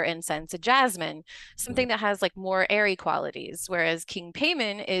lavender incense, a jasmine, something that has like more airy qualities, whereas King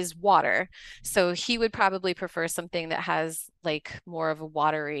Payman is water, so he would probably prefer something that has like more of a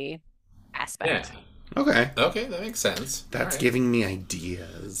watery Yeah. aspect. Okay. Okay, that makes sense. That's All right. giving me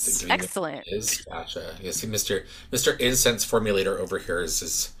ideas. Giving me Excellent. ideas. Gotcha. You see, Mr. Incense Formulator over here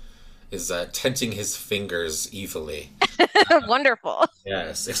is tenting his fingers evilly. Wonderful.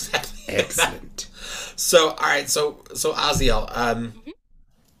 Yes, exactly. Excellent. So, all right. So Aziel,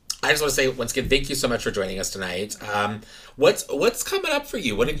 I just want to say once again, thank you so much for joining us tonight. What's coming up for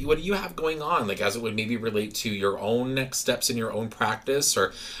you? What do you have going on? Like, as it would maybe relate to your own next steps in your own practice,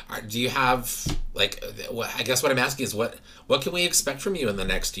 or do you have like? I guess what I'm asking is what can we expect from you in the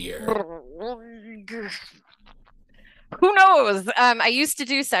next year? Who knows? I used to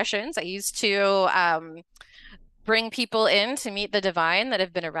do sessions. I used to bring people in to meet the divine that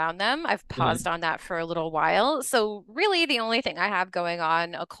have been around them. I've paused on that for a little while. So really the only thing I have going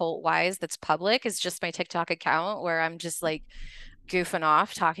on occult wise that's public is just my TikTok account where I'm just like goofing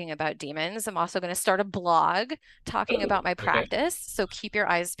off talking about demons. I'm also going to start a blog talking about my Okay. practice. So keep your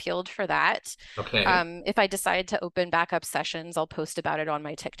eyes peeled for that. Okay. If I decide to open back up sessions, I'll post about it on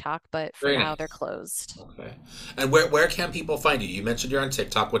my TikTok, but for Very now nice. they're closed. Okay. And where can people find you? You mentioned you're on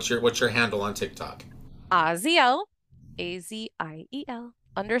TikTok. What's your handle on TikTok? Aziel, Aziel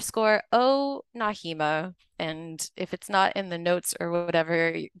 _O Nahima. And if it's not in the notes or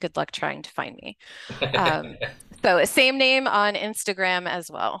whatever, good luck trying to find me. So same name on Instagram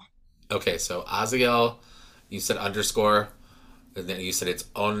as well. Okay, so Aziel, you said underscore, and then you said it's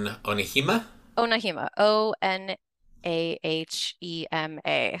Onahima? Onahima, Onahema.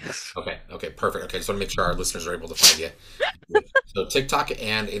 Okay, perfect. Okay, just want to make sure our listeners are able to find you. So TikTok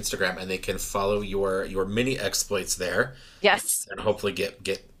and Instagram, and they can follow your mini exploits there, Yes. and hopefully get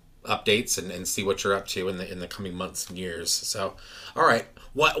updates and see what you're up to in the coming months and years. So, all right.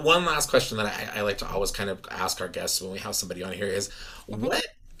 One last question that I like to always kind of ask our guests when we have somebody on here is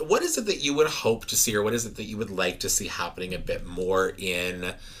what is it that you would hope to see, or what is it that you would like to see happening a bit more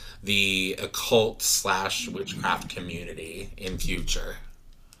in the occult / witchcraft community in future?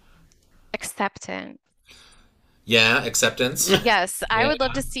 Acceptance. Yeah, acceptance. Yes, I would love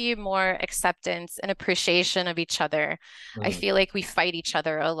Yeah. to see more acceptance and appreciation of each other. I Mm, feel like we fight each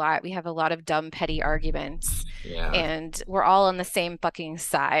other a lot. We have a lot of dumb, petty arguments, yeah. and we're all on the same fucking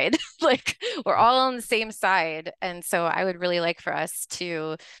side. Like we're all on the same side. And so I would really like for us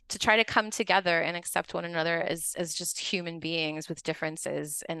to try to come together and accept one another as just human beings with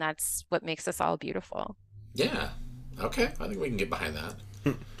differences. And that's what makes us all beautiful. Yeah. Okay, I think we can get behind that.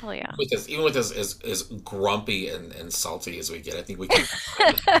 Hell yeah. Even with as grumpy and salty as we get, I think we can.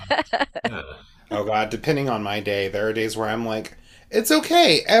 Yeah. Oh god, depending on my day, there are days where I'm like, it's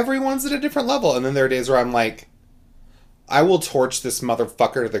okay, everyone's at a different level. And then there are days where I'm like, I will torch this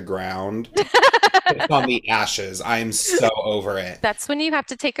motherfucker to the ground. It's on the ashes. I'm so over it. That's when you have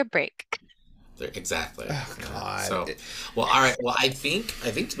to take a break. Exactly. Oh Yeah. god. So, well, all right. Well, I think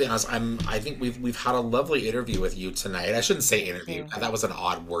to be honest, I think we've had a lovely interview with you tonight. I shouldn't say interview. Yeah. That was an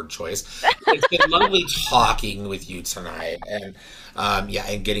odd word choice. It's been lovely talking with you tonight, and yeah,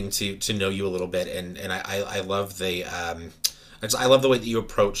 and getting to know you a little bit. And I love the I love the way that you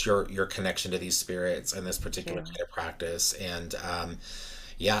approach your connection to these spirits and this particular Yeah. kind of practice. And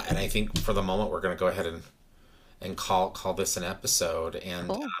yeah, and I think for the moment we're going to go ahead and call this an episode. And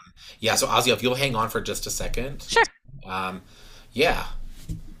Cool. yeah, so Ozzy, if you'll hang on for just a second. Sure. Yeah.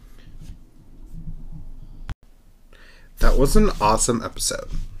 That was an awesome episode.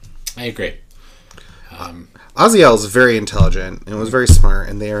 I agree. Aziel is very intelligent and was very smart,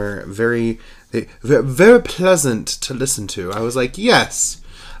 and they're very pleasant to listen to. I was like, yes,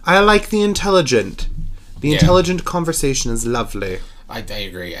 I like the intelligent. The Yeah. intelligent conversation is lovely. I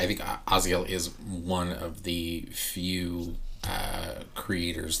agree. I think Aziel is one of the few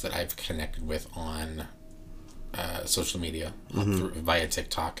creators that I've connected with on social media via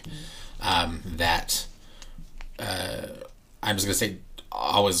TikTok that I'm just gonna say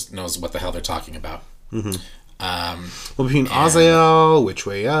always knows what the hell they're talking about. Well, between Aziel, Which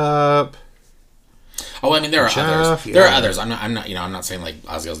Way Up. Oh, I mean, there are Jeff, others. yeah. There are others. I'm not saying like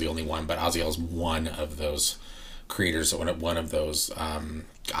Aziel's the only one, but Aziel's one of those creators. One of those.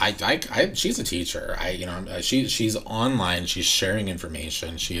 She's a teacher. She's online. She's sharing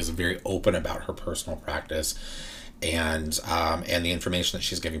information. She is very open about her personal practice, and the information that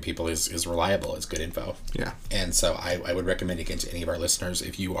she's giving people is reliable. It's good info. Yeah. And so I would recommend again to any of our listeners,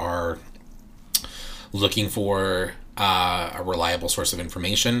 if you are looking for a reliable source of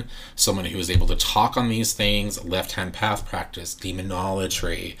information, someone who is able to talk on these things, left-hand path practice,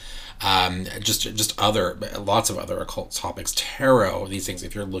 demonology, just lots of other occult topics, tarot, these things.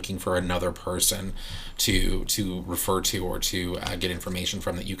 If you're looking for another person to refer to or to get information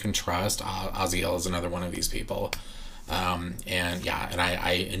from that you can trust, Aziel is another one of these people. And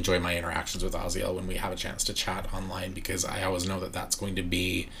I enjoy my interactions with Aziel when we have a chance to chat online, because I always know that that's going to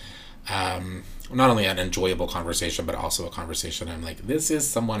be not only an enjoyable conversation, but also a conversation I'm like, this is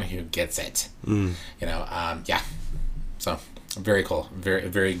someone who gets it. So very cool, very,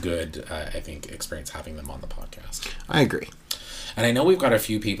 very good I think experience having them on the podcast. I agree. And I know we've got a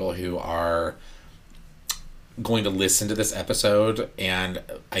few people who are going to listen to this episode, and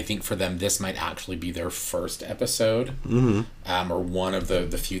I think for them this might actually be their first episode, or one of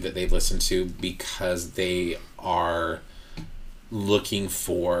the few that they've listened to, because they are looking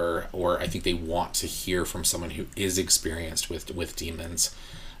for, or I think they want to hear from someone who is experienced with demons,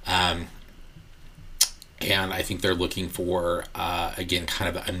 and I think they're looking for again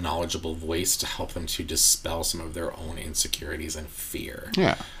kind of a knowledgeable voice to help them to dispel some of their own insecurities and fear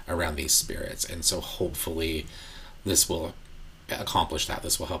around these spirits. And so hopefully this will accomplish that.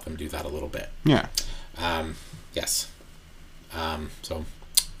 This will help them do that a little bit. Yes. So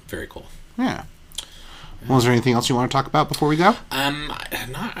very cool. Well, is there anything else you want to talk about before we go?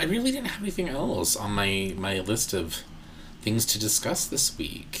 I really didn't have anything else on my list of things to discuss this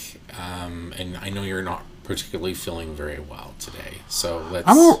week. And I know you're not particularly feeling very well today, so let's.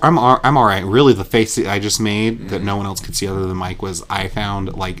 I'm all right. Really, the face that I just made that no one else could see other than Mike was, I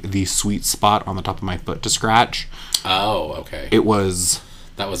found like the sweet spot on the top of my foot to scratch. Oh, okay. It was.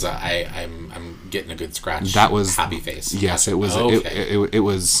 That was I'm getting a good scratch. That was happy face. Yes, it was. Okay. It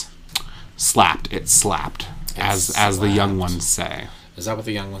was slapped. It slapped, as the young ones say. Is that what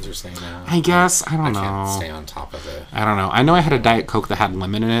the young ones are saying now? I guess. I don't know. I can't stay on top of it. I don't know. I know I had a Diet Coke that had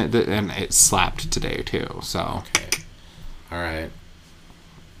lemon in it, and it slapped today, too. So. Okay. All right.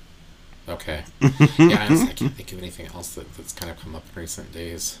 Okay. Yeah, honestly, I can't think of anything else that's kind of come up in recent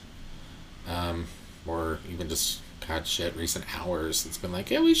days. Or even just, God shit, recent hours. It's been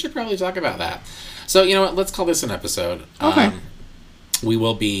like, yeah, we should probably talk about that. So, you know what? Let's call this an episode. Okay. We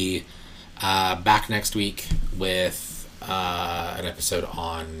will be back next week with an episode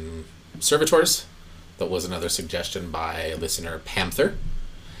on servitors. That was another suggestion by listener Panther.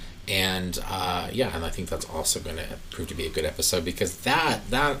 And and I think that's also going to prove to be a good episode, because that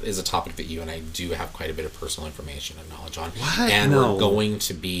is a topic that you and I do have quite a bit of personal information and knowledge on. And we're going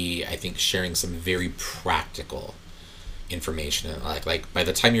to be, I think, sharing some very practical information. Like by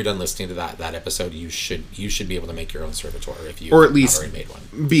the time you're done listening to that episode, you should be able to make your own servitor if you or at least already made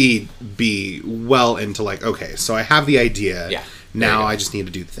one. Be well into like, okay, so I have the idea. Yeah. Now I just need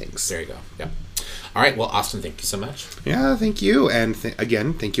to do the things. There you go. Yeah. All right. Well, Austin, thank you so much. Yeah, thank you. And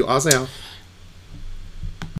again, thank you, Aziel.